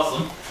so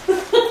awesome.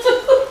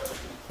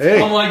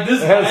 Hey, I'm like,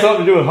 this It had night,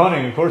 something to do with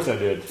hunting. Of course I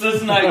did.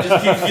 this night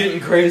just keeps getting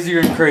crazier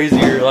and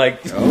crazier.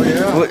 Like, oh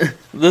yeah,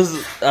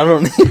 I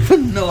don't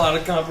even know how to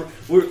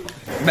comprehend.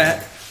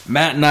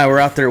 Matt and I were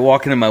out there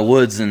walking in my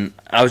woods, and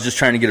I was just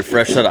trying to get a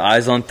fresh set of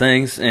eyes on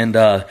things. And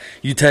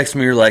you text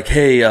me, you're like,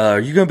 "Hey, are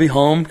you gonna be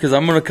home? Because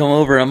I'm gonna come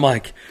over." I'm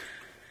like,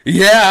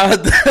 "Yeah,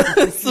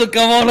 so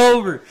come on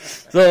over."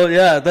 So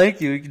yeah,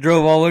 thank you. You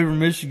drove all the way from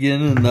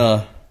Michigan,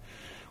 and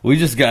we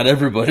just got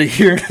everybody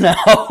here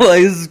now.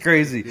 Like, this is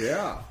crazy.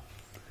 yeah.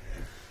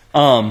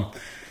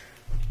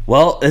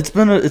 Well, it's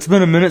been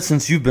a minute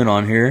since you've been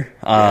on here.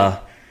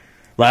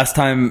 Last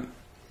time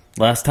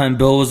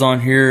Bill was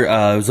on here,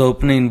 it was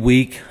opening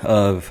week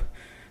of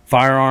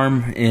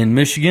Firearm in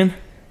Michigan,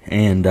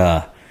 and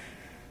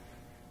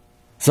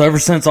so ever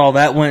since all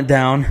that went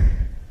down,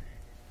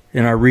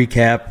 in our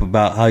recap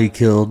about how you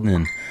killed,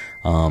 and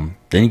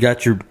then you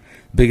got your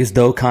biggest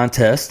doe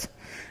contest,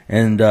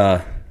 and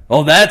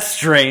oh, that's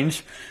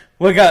strange.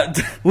 We got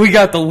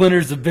the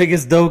winners of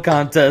biggest doe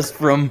contest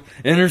from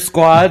Inner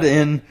Squad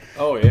and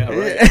Oh yeah,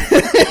 right.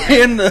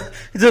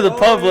 to the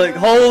public. Yeah.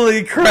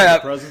 Holy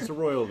crap! Presence of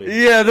royalty.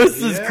 Yeah,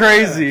 this is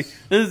crazy.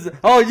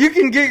 You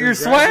can get your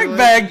swag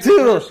bag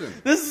too.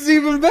 This is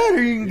even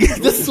better. You can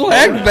get the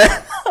swag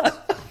bag.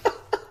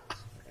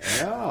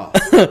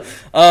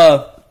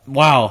 Yeah.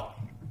 Wow.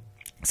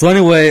 So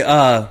anyway,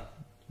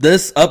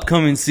 this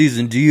upcoming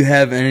season, do you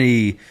have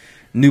any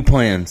new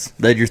plans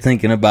that you're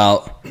thinking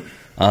about?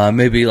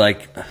 Maybe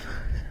like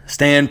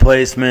stand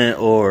placement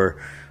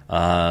or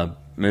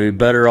maybe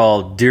better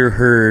all deer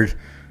herd,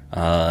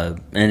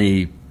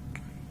 any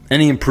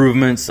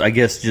improvements, I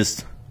guess,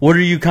 just what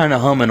are you kind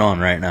of humming on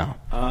right now?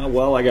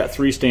 Well, I got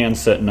 3 stands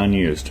sitting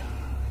unused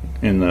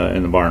in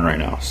the barn right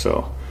now.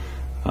 So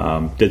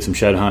did some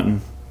shed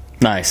hunting.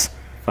 Nice.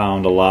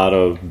 Found a lot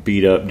of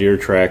beat up deer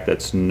track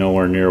that's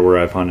nowhere near where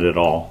I've hunted at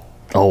all.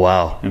 Oh,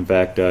 wow. In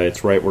fact,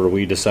 it's right where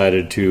we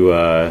decided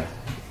to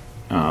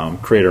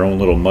create our own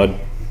little mud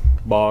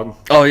bog.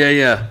 Oh,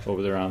 yeah.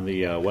 Over there on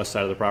the west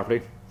side of the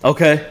property.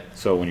 Okay.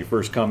 So when you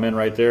first come in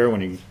right there,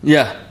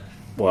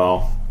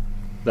 well,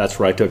 that's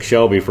where I took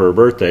Shelby for her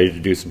birthday to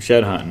do some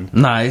shed hunting.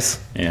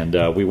 Nice.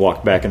 And we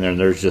walked back in there, and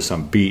there's just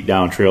some beat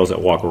down trails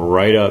that walk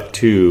right up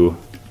to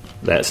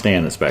that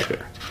stand that's back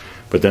there.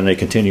 But then they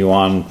continue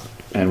on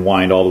and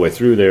wind all the way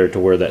through there to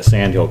where that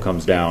sand hill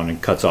comes down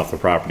and cuts off the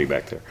property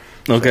back there.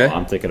 Okay. So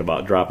I'm thinking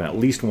about dropping at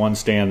least one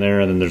stand there,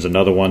 and then there's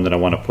another one that I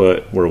want to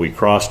put where we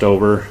crossed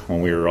over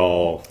when we were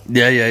all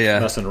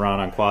messing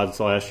around on quads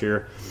last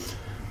year.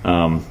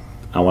 I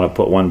want to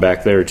put one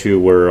back there too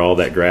where all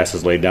that grass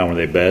is laid down where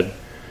they bed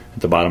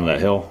at the bottom of that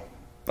hill.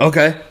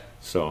 Okay.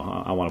 So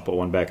I want to put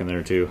one back in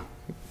there too.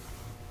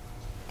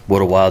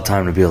 What a wild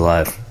time to be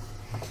alive.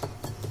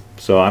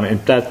 So I mean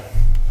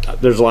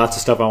there's lots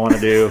of stuff I want to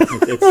do.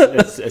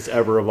 It's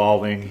ever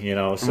evolving, you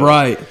know. So.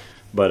 Right.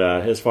 But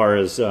as far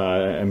as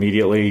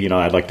immediately, you know,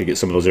 I'd like to get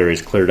some of those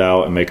areas cleared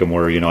out and make them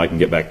where, you know, I can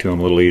get back to them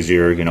a little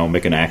easier, you know,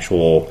 make an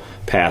actual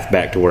path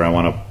back to where I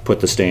want to put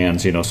the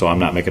stands, you know, so I'm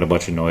not making a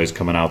bunch of noise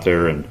coming out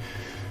there, and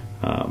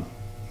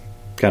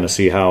kind of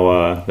see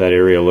how that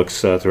area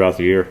looks throughout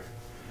the year.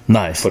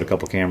 Nice. Put a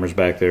couple cameras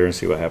back there and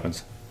see what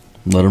happens.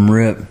 Let them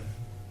rip.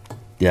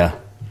 Yeah.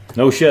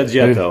 No sheds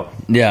yet, though.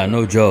 Yeah,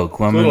 no joke.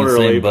 Well, I'm a in little the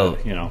early, same boat.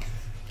 but, you know.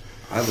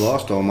 I've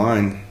lost all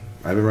mine.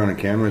 I've been running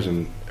cameras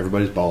and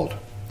everybody's bald.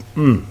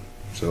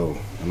 So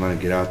I'm going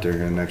to get out there in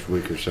the next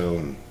week or so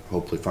and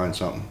hopefully find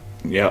something.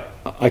 Yeah,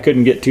 I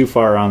couldn't get too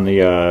far on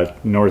the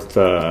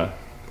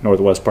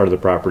northwest part of the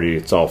property.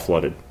 It's all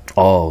flooded.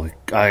 Oh,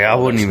 I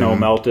wouldn't even. Snow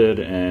melted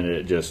and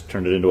it just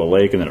turned it into a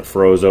lake, and then it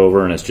froze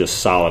over, and it's just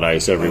solid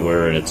ice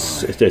everywhere. And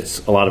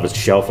it's a lot of it's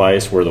shelf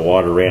ice where the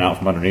water ran out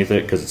from underneath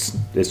it because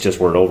it's just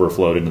where it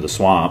overflowed into the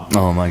swamp.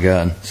 Oh my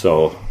God!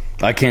 So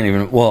I can't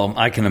even. Well,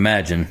 I can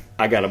imagine.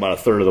 I got about a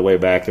third of the way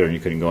back there, and you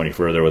couldn't go any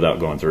further without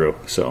going through.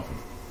 So,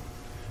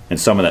 and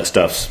some of that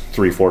stuff's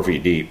 3-4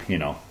 feet deep, you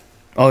know.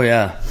 Oh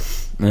yeah,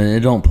 it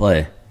don't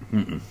play.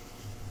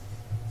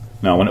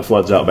 Now, when it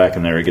floods out back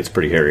in there, it gets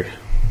pretty hairy.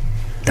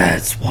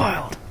 That's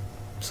wild.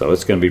 So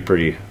it's going to be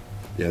pretty.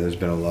 Yeah, there's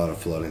been a lot of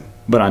flooding.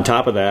 But on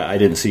top of that, I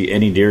didn't see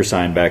any deer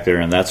sign back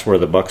there, and that's where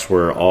the bucks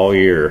were all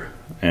year.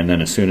 And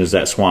then as soon as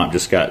that swamp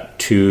just got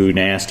too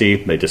nasty,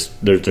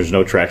 there's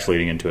no tracks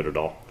leading into it at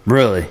all.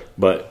 Really?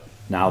 But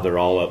now they're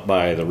all up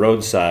by the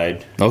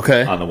roadside.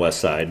 Okay. On the west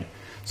side,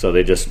 so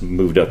they just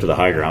moved up to the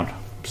high ground.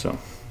 So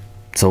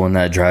when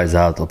that dries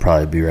out, they'll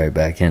probably be right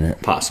back in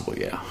it.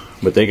 Possibly, yeah.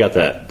 But they got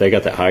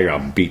that high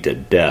ground beat to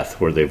death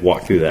where they've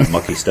walked through that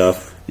mucky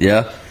stuff.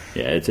 Yeah.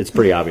 Yeah, it's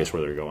pretty obvious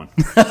where they're going.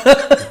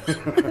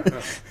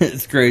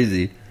 It's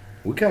crazy.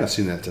 We kind of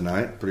seen that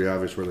tonight. Pretty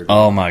obvious where they're going.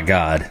 Oh my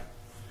God.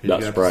 You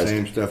Not got surprised. the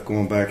same stuff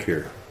going back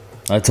here.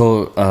 I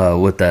told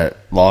with that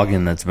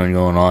logging that's been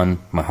going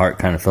on, my heart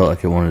kind of felt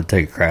like it wanted to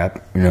take a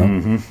crap, you know.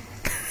 Mm-hmm.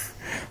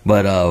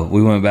 But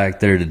we went back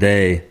there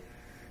today,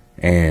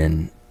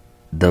 and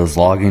those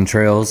logging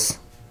trails,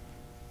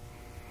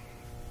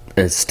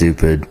 it's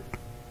stupid.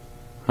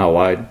 How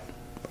wide?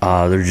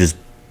 They're just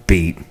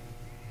beat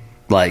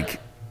like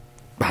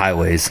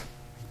highways.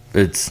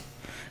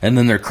 And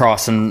then they're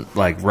crossing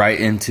like right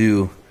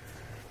into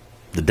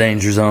the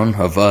danger zone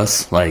of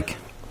us, like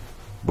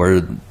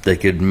where they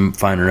could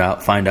find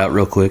out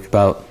real quick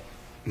about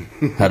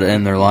how to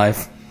end their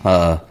life.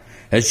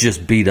 It's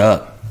just beat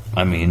up.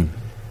 I mean,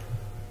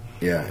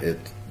 yeah,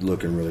 it's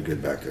looking really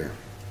good back there.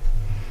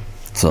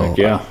 So Heck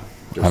yeah,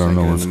 I don't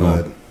know what's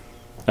going on.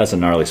 That's a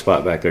gnarly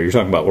spot back there. You're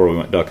talking about where we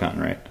went duck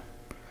hunting, right?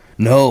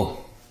 No.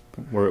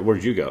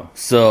 Where'd you go?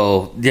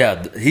 So,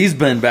 yeah, he's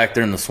been back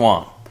there in the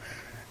swamp.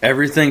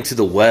 Everything to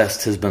the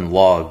west has been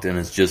logged, and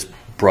it's just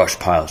brush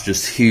piles,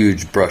 just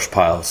huge brush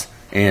piles.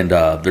 And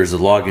there's a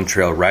logging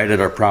trail right at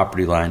our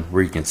property line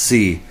where you can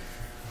see,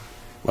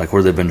 like,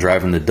 where they've been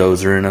driving the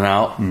dozer in and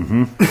out.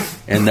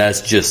 Mm-hmm. And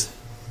that's just,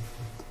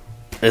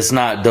 it's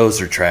not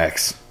dozer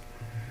tracks.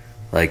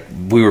 Like,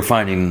 we were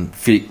finding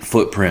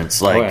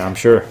footprints. Like, oh, yeah, I'm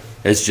sure.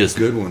 It's just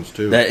good ones,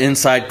 too. That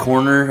inside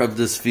corner of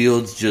this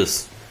field's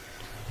just,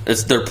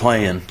 they're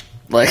playing.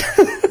 Like,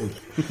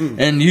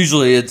 and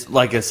usually it's,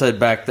 like I said,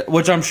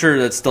 which I'm sure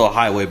that's still a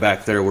highway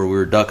back there where we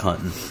were duck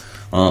hunting.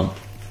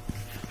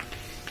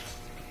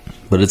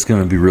 But it's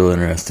going to be real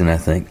interesting, I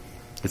think.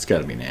 It's got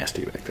to be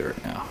nasty back there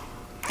right now.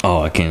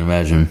 Oh, I can't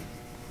imagine.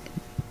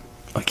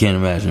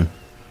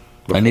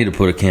 I need to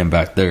put a cam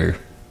back there.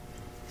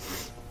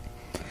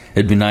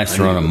 It'd be nice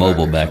to run a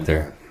mobile back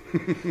there.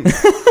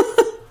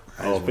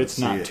 Oh, if it's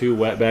not too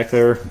wet back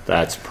there,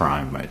 that's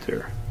prime right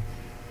there.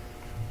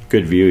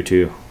 Good view,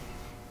 too.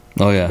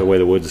 Oh, yeah. The way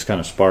the woods is kind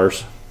of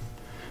sparse.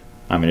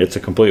 I mean, it's a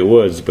complete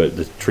woods, but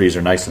the trees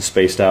are nice and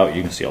spaced out.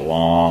 You can see a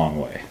long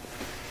way.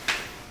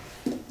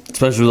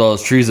 Especially with all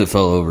those trees that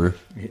fell over.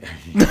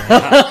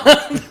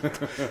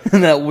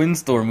 And that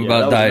windstorm we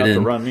about died in.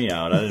 To run me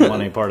out. I didn't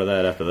want any part of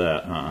that after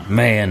that.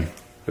 Man.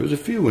 There was a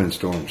few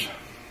windstorms.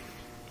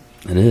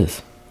 It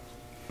is.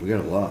 We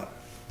got a lot.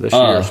 This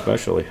year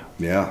especially.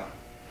 Yeah.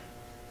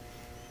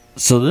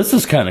 So this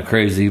is kind of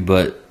crazy,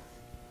 but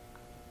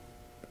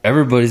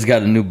everybody's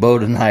got a new bow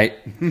tonight.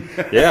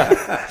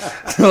 Yeah.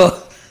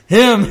 So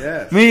him,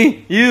 yes.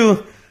 me,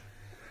 you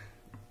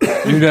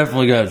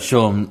definitely got to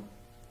show him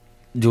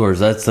yours.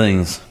 That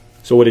thing's.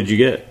 So what did you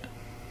get?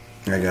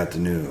 I got the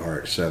new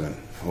RX-7.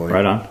 Hoyt.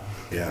 Right on.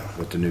 Yeah,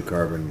 with the new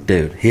carbon.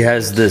 Dude, he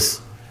has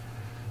this.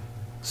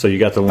 So you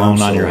got the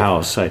loan on your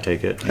house, I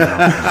take it. You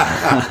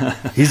know.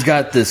 He's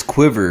got this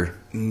quiver.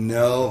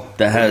 No.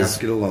 That has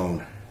get a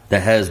loan.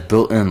 That has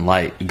built-in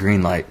light,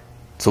 green light.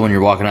 So when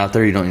you're walking out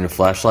there, you don't need a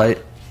flashlight.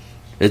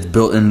 It's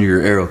built into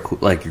your arrow,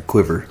 like your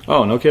quiver.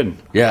 Oh, no kidding.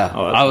 Yeah.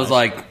 Oh, I was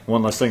nice. like...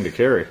 One less thing to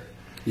carry.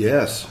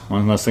 Yes.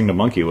 One less thing to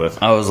monkey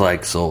with. I was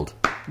like, sold.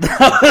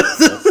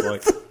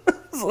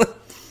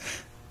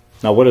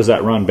 Now, what does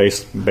that run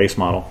base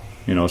model?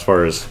 You know, as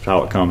far as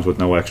how it comes with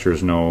no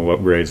extras, no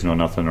upgrades, no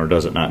nothing, or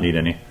does it not need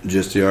any?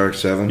 Just the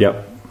RX-7?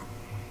 Yep.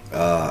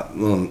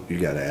 Well, you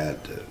got to add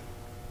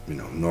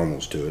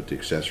normals to it, the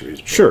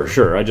accessories.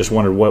 Sure. I just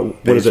wondered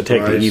what does it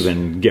take price, to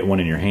even get one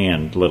in your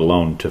hand, let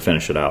alone to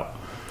finish it out?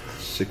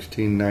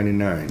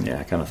 $16.99. Yeah,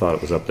 I kind of thought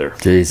it was up there.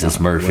 Jesus,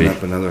 Murphy. Went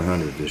up another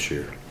 100 this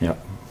year. Yep.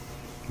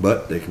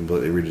 But they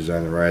completely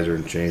redesigned the riser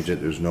and changed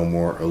it. There's no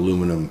more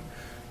aluminum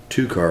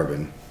to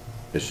carbon.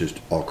 It's just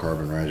all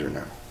carbon riser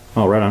now.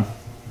 Oh, right on.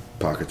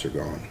 Pockets are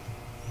gone.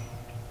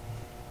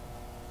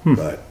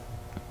 But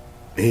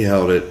he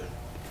held it.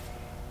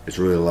 It's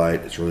really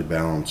light. It's really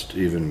balanced.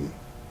 Even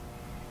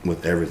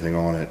with everything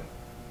on it,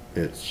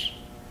 it's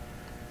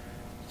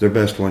their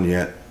best one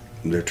yet.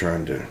 They're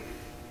trying to.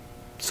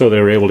 So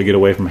they were able to get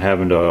away from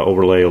having to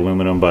overlay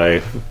aluminum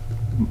by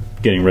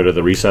getting rid of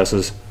the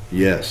recesses?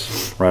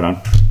 Yes. Right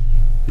on.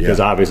 Because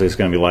obviously it's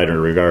going to be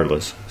lighter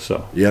regardless.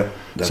 So. Yep.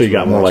 So you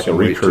got more like a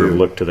recurve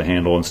look to the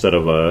handle instead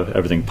of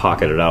everything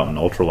pocketed out and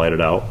ultra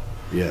lighted out.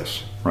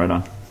 Yes. Right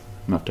on. I'm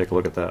going to take a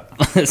look at that.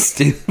 That's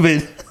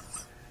stupid.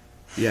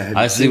 Yeah.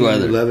 I see why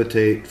they're...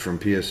 Levitate from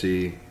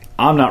PSE.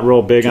 I'm not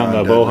real big on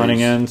the bow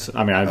hunting ends.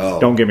 I mean,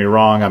 don't get me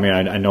wrong. I mean,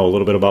 I know a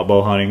little bit about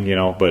bow hunting,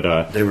 but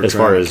as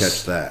far as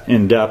catch that.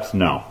 In depth,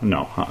 no,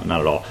 not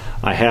at all.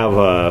 I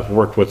have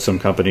worked with some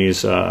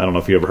companies. I don't know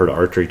if you ever heard of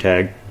Archery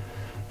Tag.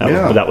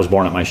 That was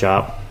born at my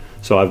shop.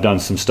 So I've done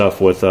some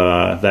stuff with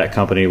that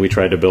company. We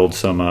tried to build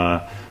some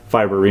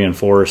fiber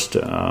reinforced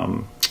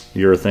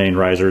urethane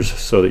risers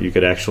so that you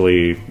could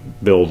actually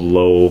build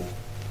low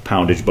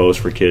poundage bows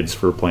for kids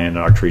for playing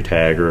archery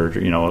tag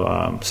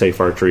or safe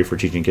archery for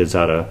teaching kids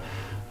how to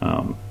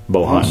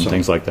bow hunt and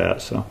things like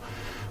that. So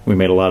we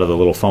made a lot of the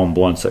little foam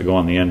blunts that go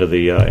on the end of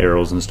the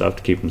arrows and stuff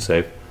to keep them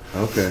safe.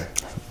 Okay,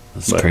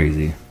 that's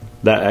crazy.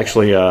 That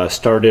actually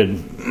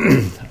started.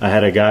 I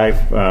had a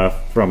guy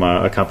from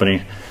a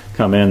company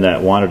come in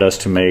that wanted us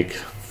to make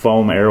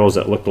foam arrows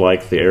that looked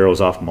like the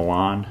arrows off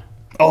Milan.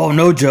 Oh,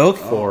 no joke!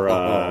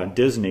 For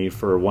Disney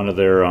for one of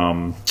their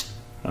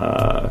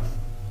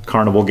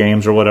carnival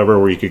games or whatever,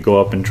 where you could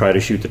go up and try to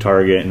shoot the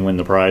target and win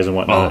the prize and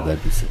whatnot. Oh,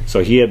 that'd be sick.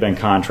 So he had been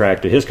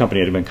contracted. His company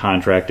had been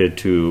contracted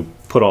to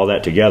put all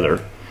that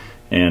together,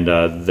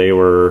 and they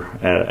were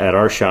at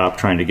our shop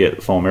trying to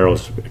get foam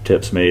arrows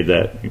tips made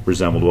that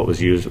resembled what was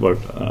used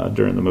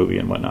during the movie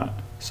and whatnot.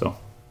 So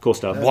cool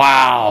stuff.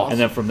 Wow! And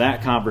then from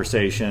that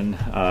conversation,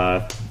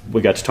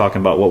 we got to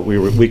talking about what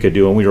we could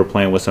do, and we were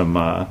playing with some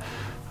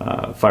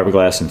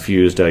fiberglass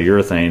infused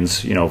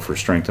urethanes, for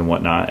strength and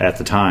whatnot at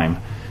the time.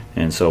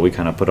 And so we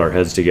kind of put our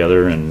heads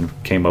together and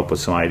came up with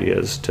some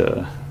ideas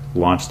to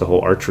launch the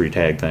whole archery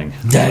tag thing.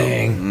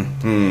 Dang.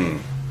 Mm-hmm.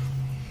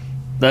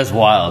 That's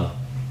wild.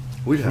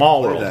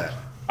 Small world. That.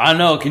 I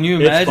know. Can you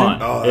imagine? It's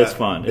fun. It's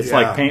fun. It's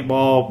like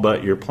paintball,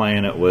 but you're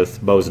playing it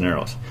with bows and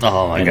arrows.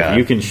 Oh, my God. If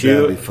you can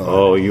shoot,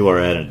 you are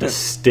at a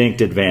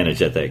distinct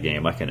advantage at that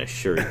game, I can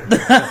assure you.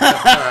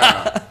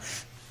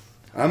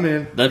 I'm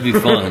in. That'd be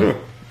fun.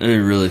 That'd be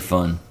really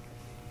fun.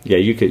 Yeah,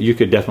 you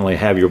could definitely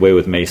have your way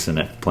with Mason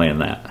at playing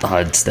that.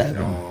 I'd stab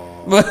him.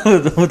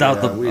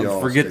 Without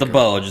forget the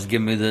bow, just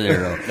give me the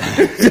arrow.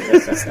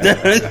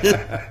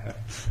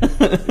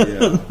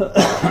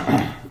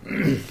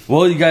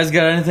 Well, you guys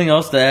got anything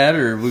else to add,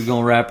 or are we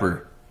going to wrap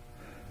her?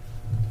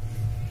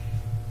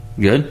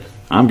 Good?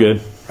 I'm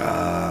good.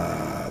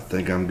 I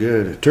think I'm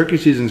good. Turkey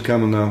season's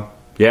coming, though.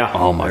 Yeah.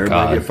 Oh, my God.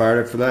 Everybody get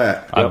fired up for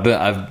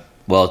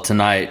that.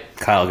 Tonight,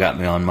 Kyle got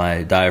me on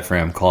my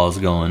diaphragm calls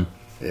going.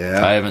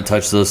 Yeah. I haven't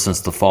touched those since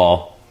the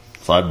fall.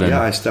 So I've been.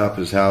 Yeah, I stopped at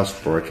his house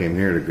before I came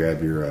here to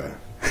grab your.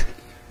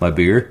 My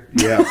beer?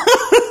 Yeah.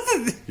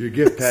 Your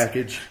gift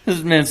package.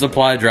 This man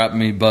supply dropped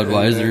me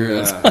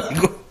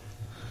Budweiser.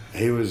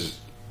 He was.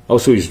 Oh,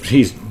 so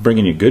he's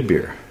bringing you good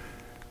beer.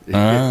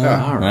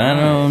 I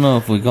don't know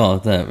if we call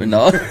it that, but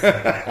no.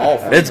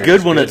 It's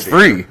good when it's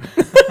free.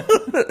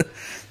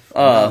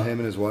 Him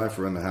and his wife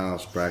are in the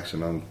house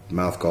practicing on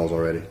mouth calls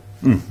already.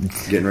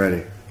 Getting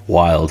ready.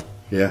 Wild.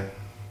 Yeah.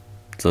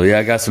 So, yeah,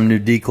 I got some new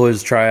decoys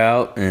to try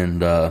out,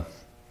 and I'm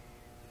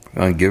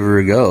going to give her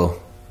a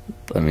go.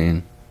 I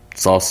mean,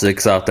 saw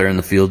 6 out there in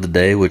the field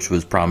today, which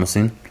was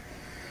promising.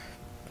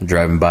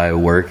 Driving by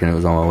work, and it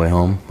was on my way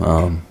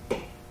home.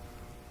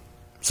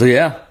 So,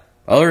 yeah,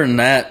 other than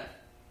that,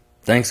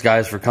 thanks,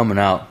 guys, for coming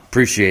out.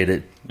 Appreciate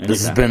it. Anytime.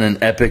 This has been an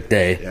epic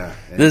day. Yeah,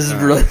 this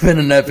has really been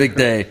an epic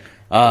day.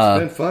 It's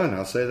been fun,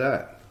 I'll say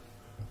that.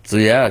 So,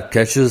 yeah,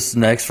 catch us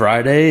next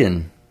Friday,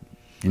 and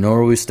you know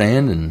where we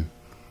stand, and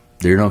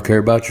deer don't care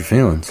about your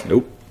feelings.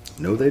 Nope.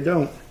 No, they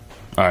don't.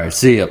 All right,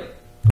 see ya.